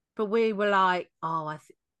 But we were like, oh,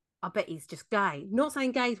 I bet he's just gay. Not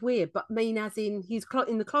saying gay's weird, but mean as in he's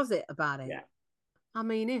in the closet about it. Yeah. I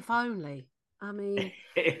mean, if only. I mean,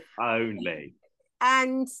 if only.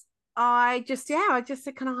 And I just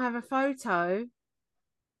said, can I have a photo?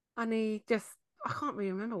 And he just, I can't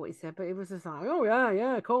really remember what he said, but it was just like, oh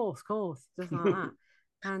yeah, of course, just like that.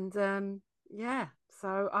 And yeah,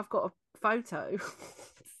 so I've got a photo.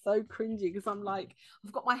 So cringy because I'm like,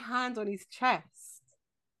 I've got my hand on his chest.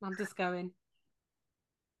 I'm just going.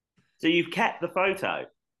 So you've kept the photo?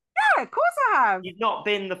 Yeah, of course I have. You've not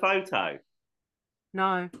been the photo?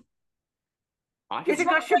 No. Do you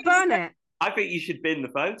think I should burn it? I think you should bin the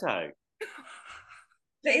photo.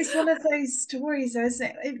 But it's one of those stories, though,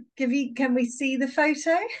 isn't it? Can we see the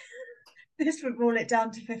photo? This would roll it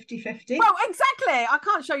down to 50-50. Well, exactly. I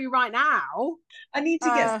can't show you right now. I need to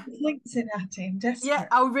get some points in at him. Desperate. Yeah.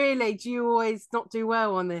 Oh, really? Do you always not do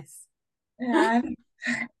well on this?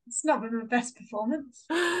 It's not been my best performance.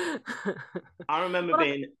 I remember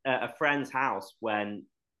being at a friend's house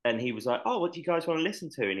and he was like, oh, what do you guys want to listen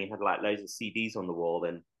to? And he had like loads of CDs on the wall.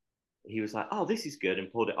 And he was like, oh, this is good.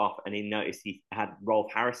 And pulled it off. And he noticed he had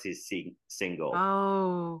Rolf Harris's single.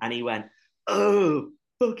 Oh. And he went, oh,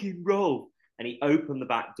 fucking Rolf. And he opened the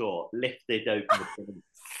back door, lifted open the door,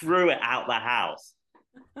 threw it out the house.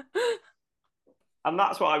 And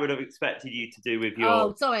that's what I would have expected you to do with your.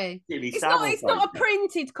 Oh, sorry. It's not a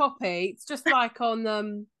printed copy. It's just like on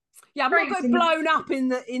yeah, I'm not got it blown up in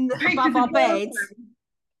the above our beds.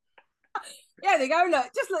 Yeah, there you go. Look,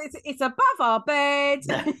 just look, it's above our bed.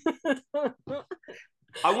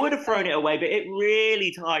 I would have thrown it away, but it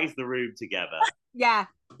really ties the room together. Yeah,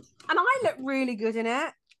 and I look really good in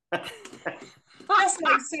it. That's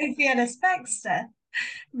like Sophie Ellis-Bextor,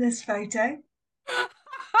 this photo.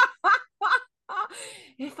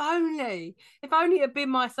 If only it had been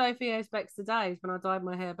my Sophie Ellis-Bextor days when I dyed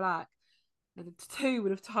my hair black, and the two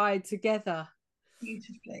would have tied together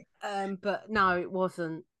beautifully. But no, it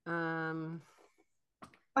wasn't.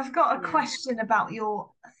 I've got a question about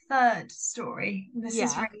your third story. This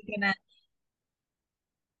is really gonna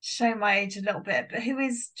show my age a little bit, but who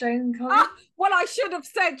is Joan Collins? Well, I should have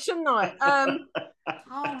said, shouldn't I?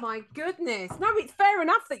 Oh my goodness. No, it's fair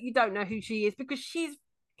enough that you don't know who she is because she's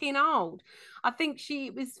fucking old. I think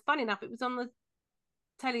it was funny enough, it was on the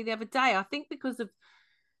telly the other day. I think because of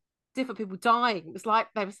different people dying, it was like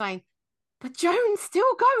they were saying, but Joan's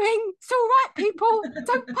still going. It's all right, people.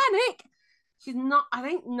 Don't panic. She's not, I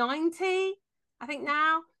think, 90, I think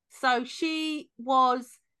now. So she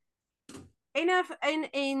was in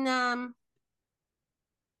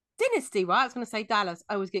Dynasty, right? I was going to say Dallas.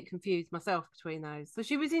 I always get confused myself between those. So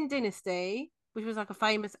she was in Dynasty, which was like a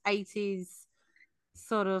famous 80s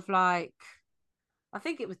sort of like, I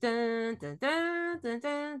think it was dun, dun, dun, dun,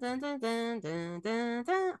 dun, dun, dun, dun, dun, dun,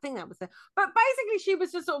 dun. I think that was it. But basically she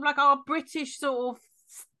was just sort of like our British sort of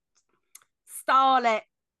starlet.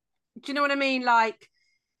 Do you know what I mean? Like,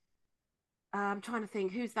 I'm trying to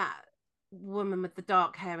think, who's that woman with the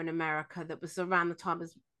dark hair in America that was around the time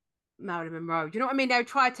as Marilyn Monroe? Do you know what I mean? They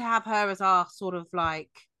tried to have her as our sort of like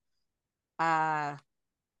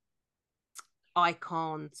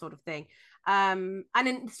icon sort of thing. And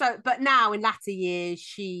then but now in latter years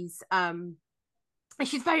she's And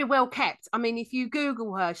she's very well kept. I mean, if you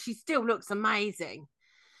Google her, she still looks amazing.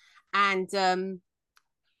 And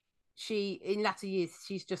she, in latter years,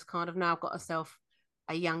 she's just kind of now got herself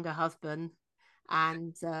a younger husband,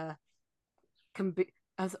 and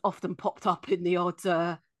has often popped up in the odd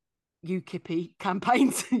UKIP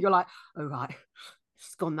campaigns. You're like, oh right,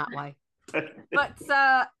 she's gone that way. But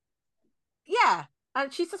yeah,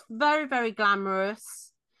 and she's just very, very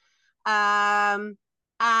glamorous. And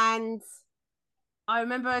I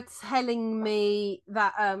remember her telling me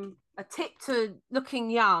that a tip to looking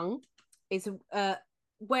young is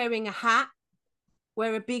wearing a hat.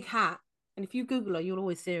 Wear a big hat. And if you Google her, you'll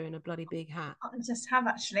always see her in a bloody big hat. I just have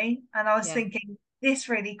actually, and I was thinking this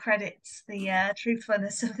really credits the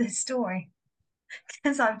truthfulness of this story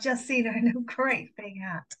because I've just seen her in a great big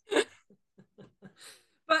hat.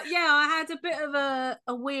 But yeah, I had a bit of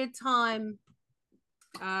a weird time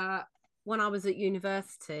when I was at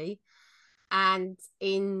university, and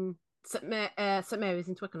in St Mary's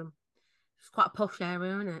in Twickenham. It's quite a posh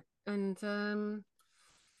area, isn't it? And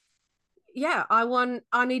yeah,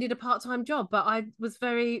 I needed a part-time job, but I was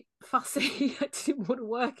very fussy. I didn't want to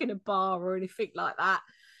work in a bar or anything like that.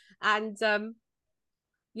 And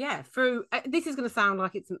yeah, through this is going to sound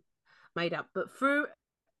like it's made up, but through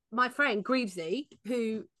my friend Greavesy,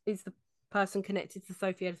 who is the person connected to the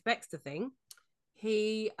Sophie Ellis-Bextor thing,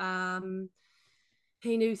 he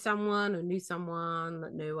knew someone or knew someone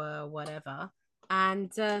that knew her or whatever, and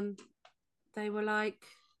they were like,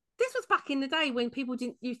 this was back in the day when people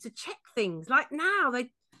didn't used to check things like now.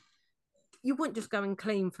 You wouldn't just go and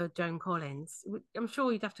clean for Joan Collins. I'm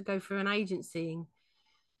sure you'd have to go through an agency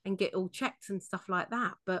and get all checked and stuff like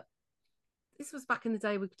that. But this was back in the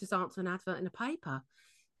day we could just answer an advert in a paper.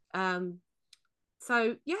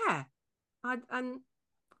 So yeah, I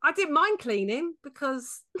didn't mind cleaning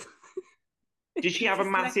because. Did she have a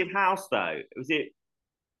massive house though?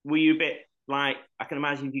 Were you a bit like, I can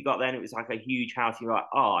imagine if you got there and it was like a huge house, you're like,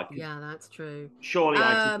 oh, yeah, that's true. Surely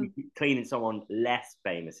I should be cleaning someone less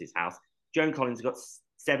famous's house. Joan Collins got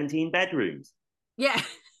 17 bedrooms. Yeah. It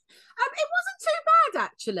wasn't too bad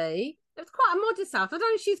actually. It was quite a modest house. I don't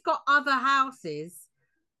know if she's got other houses.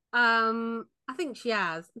 I think she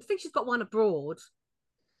has. I think she's got one abroad.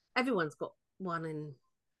 Everyone's got one in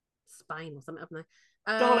Spain or something, haven't they?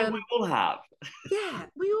 Darling, we all have. Yeah,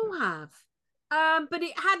 we all have. But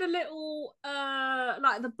it had a little,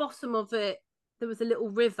 like at the bottom of it, there was a little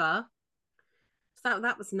river. So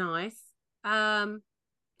that was nice. Not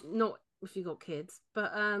if you got kids,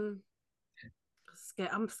 but I'm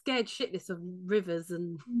scared shitless of rivers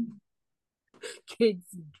and kids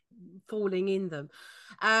falling in them.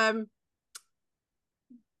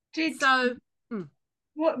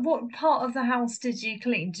 What part of the house did you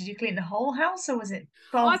clean? Did you clean the whole house, or was it?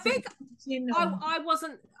 I think I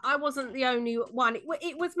wasn't the only one.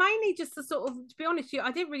 It was mainly just the sort of, to be honest,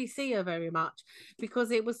 I didn't really see her very much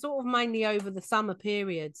because it was sort of mainly over the summer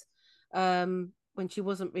period, when she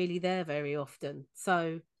wasn't really there very often.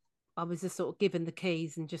 So I was just sort of given the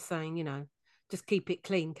keys and just saying, just keep it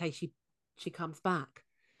clean in case she comes back.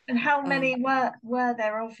 And how many were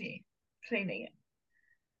there of you cleaning it?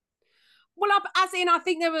 Well, as in, I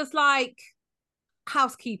think there was like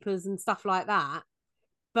housekeepers and stuff like that.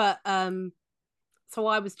 But so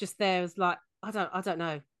I was just there as like, I don't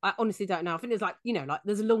know. I honestly don't know. I think there's like, like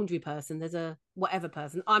there's a laundry person, there's a whatever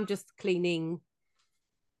person. I'm just cleaning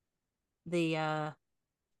the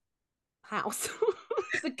house,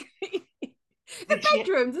 the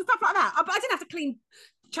bedrooms and stuff like that. But I didn't have to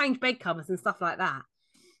change bed covers and stuff like that.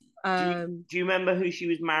 Do you remember who she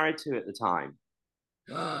was married to at the time?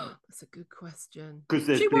 That's a good question. Because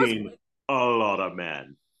there's been a lot of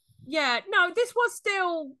men. Yeah, no, this was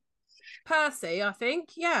still Percy, I think.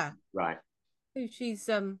 Yeah, right. Who she's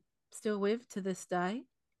still with to this day.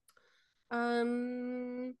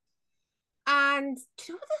 And do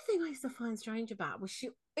you know what the thing I used to find strange about was she,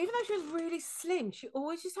 even though she was really slim, she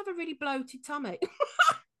always just had a really bloated tummy.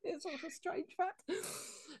 It's sort of a strange fact.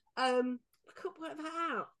 I couldn't work that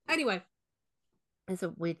out. Anyway. It's a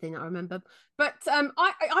weird thing I remember, but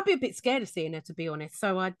I'd be a bit scared of seeing her, to be honest.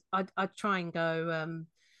 So I'd try and go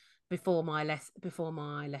before my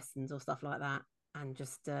lessons or stuff like that, and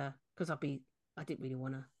just because I didn't really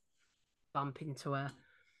want to bump into her.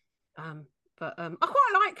 But I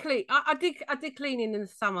quite like clean. I did cleaning in the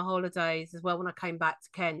summer holidays as well when I came back to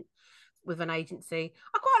Kent with an agency.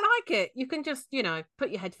 I quite like it. You can just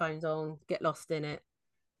put your headphones on, get lost in it.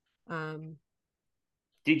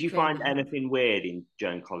 Did you find anything weird in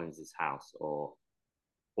Joan Collins' house, or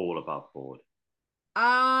all above board?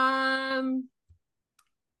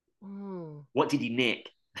 What did he nick?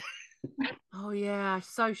 Oh yeah, I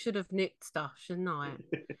so should have nicked stuff, shouldn't I?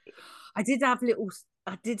 I did have little.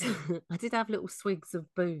 I did. I did have little swigs of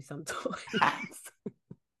booze sometimes.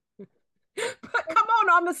 But come on,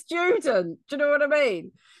 I'm a student. Do you know what I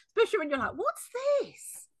mean? Especially when you're like, "What's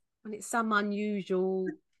this?" And it's some unusual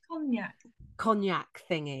cognac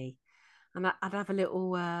thingy, and I'd have a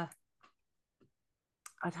little. I'd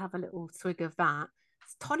have a little swig of that.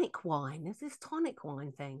 It's tonic wine. There's this tonic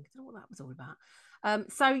wine thing. I don't know what that was all about.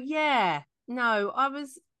 So yeah, no, I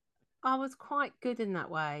was quite good in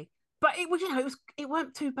that way. But it was, it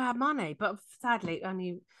weren't too bad money. But sadly, it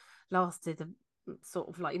only lasted sort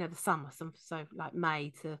of like, the summer, so like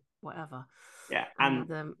May to whatever. Yeah,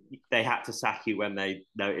 and they had to sack you when they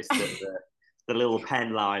noticed that the little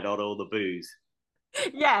pen line on all the booze.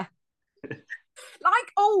 Yeah.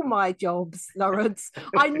 Like all my jobs, Lawrence,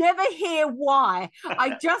 I never hear why.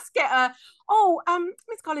 I just get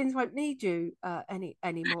Miss Collins won't need you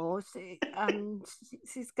anymore.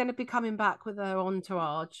 She's going to be coming back with her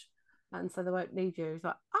entourage, and so they won't need you. It's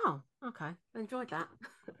like, oh, okay, I enjoyed that.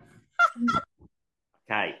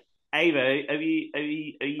 Okay, Ava, are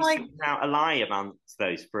you sorting out a lie amongst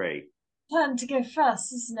those three? Turn to go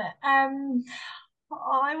first, isn't it?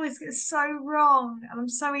 I always get so wrong, and I'm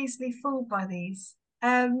so easily fooled by these.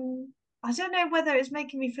 I don't know whether it's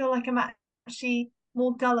making me feel like I'm actually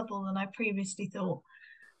more gullible than I previously thought,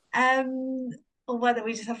 or whether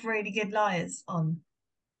we just have really good liars on.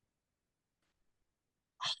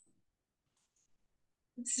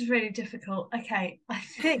 This is really difficult. Okay, I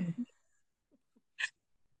think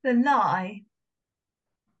the lie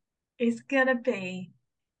is gonna be.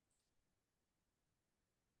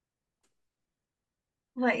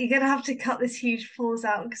 Like, you're gonna have to cut this huge pause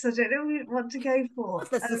out because I don't know what to go for. What's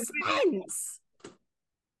the suspense?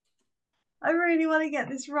 I really want to get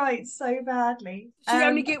this right so badly. She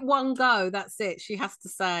only get one go. That's it. She has to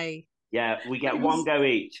say. Yeah, we get one go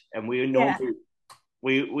each, and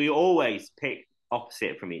we always pick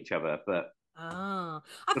opposite from each other. But I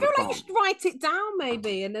feel like you should write it down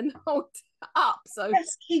maybe, and then hold it up. So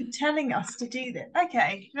let's keep telling us to do this.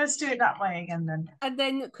 Okay, let's do it that way again then. And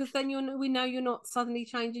then, because then we know you're not suddenly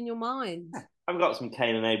changing your mind. I've got some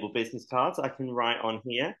Cane and Abel business cards I can write on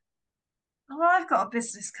here. Well, I've got a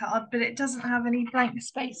business card, but it doesn't have any blank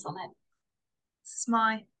space on it. This is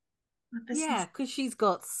my business. Yeah, because she's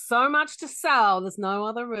got so much to sell. There's no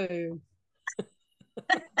other room.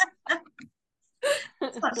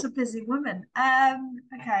 Such a busy woman.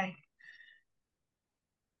 Okay.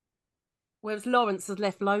 Whereas Lawrence has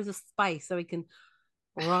left loads of space so he can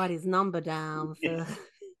write his number down for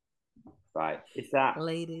right. Is that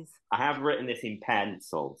ladies? I have written this in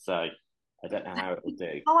pencil, so I don't know how it will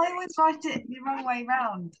do. Oh, I always write it the wrong way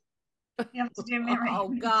round. You have to do mirroring. Oh,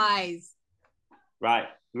 guys. Right.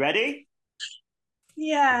 Ready?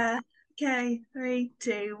 Yeah. Okay. 3,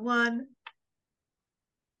 2, 1.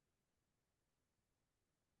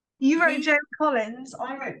 You wrote Joan Collins.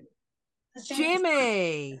 I wrote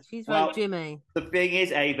Jimmy. She's wrote Jimmy. The thing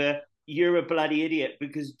is, Ava, you're a bloody idiot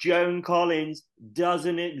because Joan Collins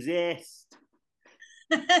doesn't exist.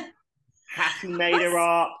 Hattie made her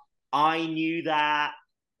up. I knew that.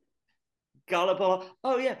 Gullible.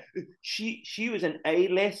 Oh yeah, she was an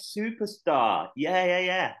A-list superstar.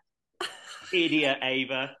 Yeah. Idiot,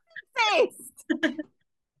 Ava. Exist.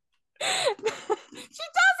 She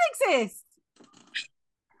does exist.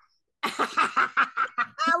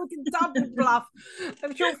 We can double bluff.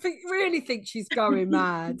 She'll really think she's going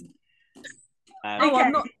mad.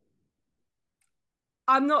 Okay.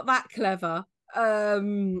 I'm not that clever.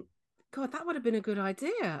 God, that would have been a good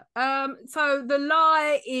idea. So the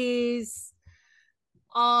lie is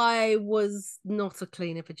I was not a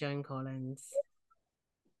cleaner for Joan Collins.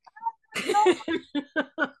 I'm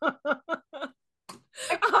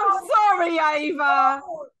sorry, Ava.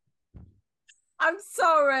 I'm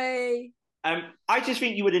sorry. I just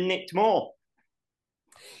think you would have nicked more.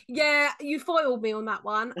 Yeah, you foiled me on that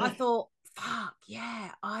one. I thought, fuck, yeah,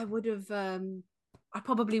 I would have. I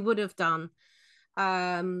probably would have done.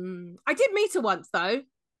 I did meet her once though,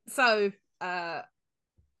 so but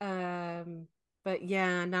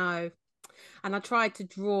yeah, no. And I tried to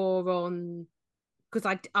draw on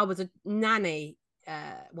because I was a nanny.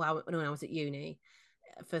 When I was at uni,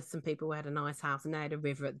 for some people who had a nice house and they had a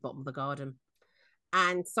river at the bottom of the garden.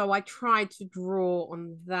 And so I tried to draw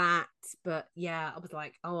on that, but yeah, I was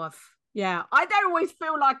like, I don't always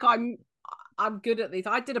feel like I'm good at these.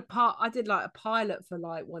 I did like a pilot for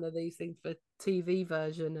like one of these things for TV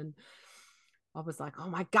version, and I was like, oh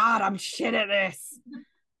my God, I'm shit at this.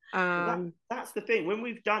 That's the thing. When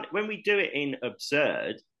we do it in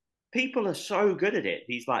absurd, people are so good at it.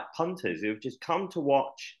 These like punters who have just come to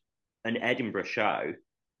watch an Edinburgh show.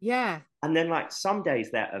 Yeah. And then like some days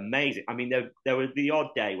they're amazing. I mean, there was the odd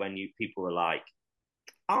day when people were like,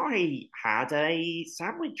 I had a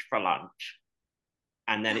sandwich for lunch.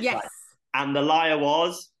 And then it's Yes. like, and the liar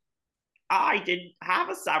was, I didn't have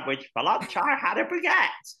a sandwich for lunch. I had a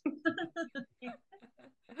baguette.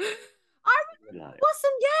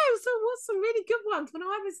 Was some really good ones when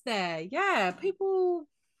I was there. Yeah, people,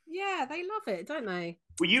 yeah, they love it, don't they?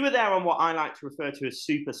 Well, you were there on what I like to refer to as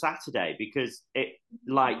Super Saturday, because it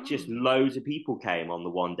like just loads of people came on the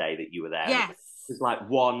one day that you were there. Yes. It was like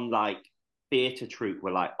one like theatre troupe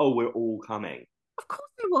were like, oh, we're all coming. Of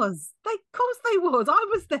course they was. Of course they was. I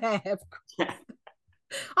was there. Of course. Yeah.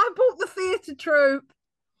 I bought the theatre troupe.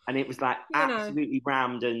 And it was like absolutely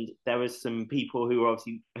rammed, and there was some people who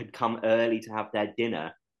obviously had come early to have their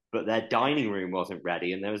dinner, but their dining room wasn't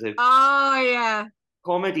ready, and there was a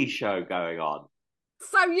comedy show going on.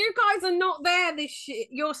 So you guys are not there this year.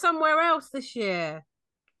 You're somewhere else this year.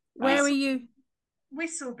 Where are you?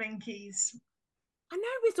 Whistle Binkies. I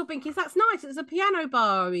know Whistle Binkies. That's nice. It's a piano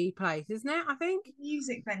bar-y place, isn't it? I think.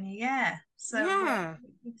 Music venue, yeah. So yeah,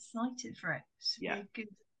 we're excited for it. Yeah. Good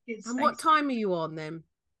and space. what time are you on then?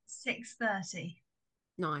 6:30.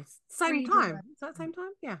 Nice. Same time. Is that same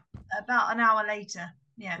time? Yeah. About an hour later.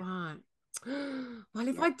 Yeah. Right. Well,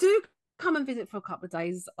 if I do come and visit for a couple of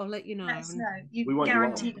days, I'll let you know. Let us know. You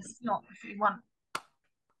guaranteed a slot if you want.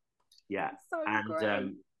 Yeah. So and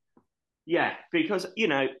great. yeah, because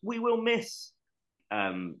we will miss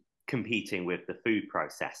competing with the food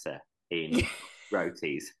processor in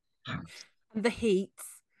rotis. And the heat.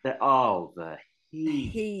 The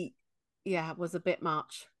heat. Yeah, it was a bit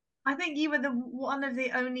much. I think you were one of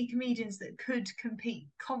the only comedians that could compete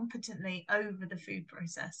competently over the food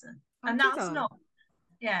processor. And that's not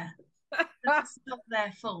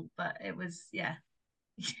their fault, but it was,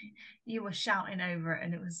 you were shouting over it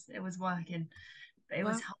and it was working. But it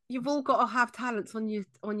was hard. You've all got to have talents on your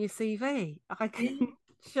CV. I can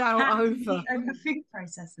shout over food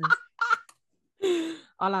processors.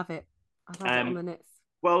 I'll have it. I'll have it on the next.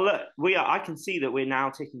 Well, look, I can see that we're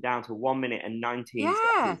now ticking down to 1 minute and 19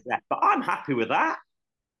 seconds left, but I'm happy with that.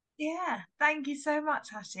 Yeah, thank you so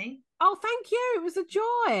much, Hattie. Oh, thank you. It was a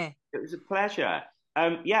joy. It was a pleasure.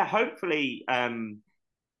 Hopefully,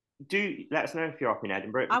 do let us know if you're up in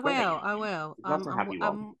Edinburgh. I will. Love to have you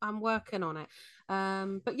on. I'm working on it.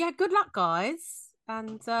 But yeah, good luck, guys.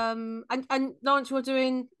 And Lawrence, you're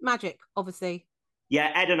doing magic, obviously.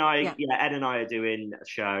 Yeah, Ed and I are doing a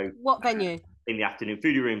show. What venue? In the afternoon,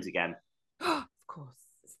 Foodie Rooms again. Of course,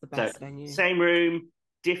 it's the best venue. Same room,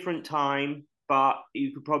 different time, but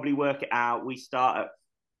you could probably work it out. We start at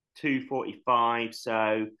 2:45,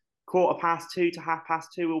 so 2:15 to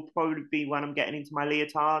 2:30 will probably be when I'm getting into my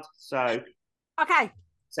leotard. So okay,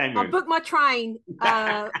 same room. I'll book my train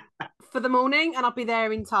for the morning, and I'll be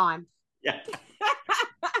there in time. Yeah.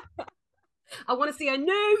 I want to see a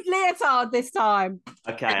new leotard this time.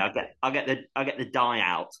 Okay, I'll get the dye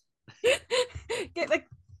out. Get the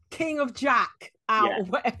King of Jack out, or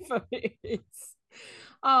whatever it is.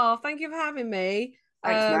 Oh, thank you for having me.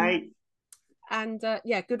 Thanks, mate. And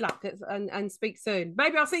good luck, and speak soon.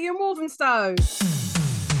 Maybe I'll see you in Walthamstow.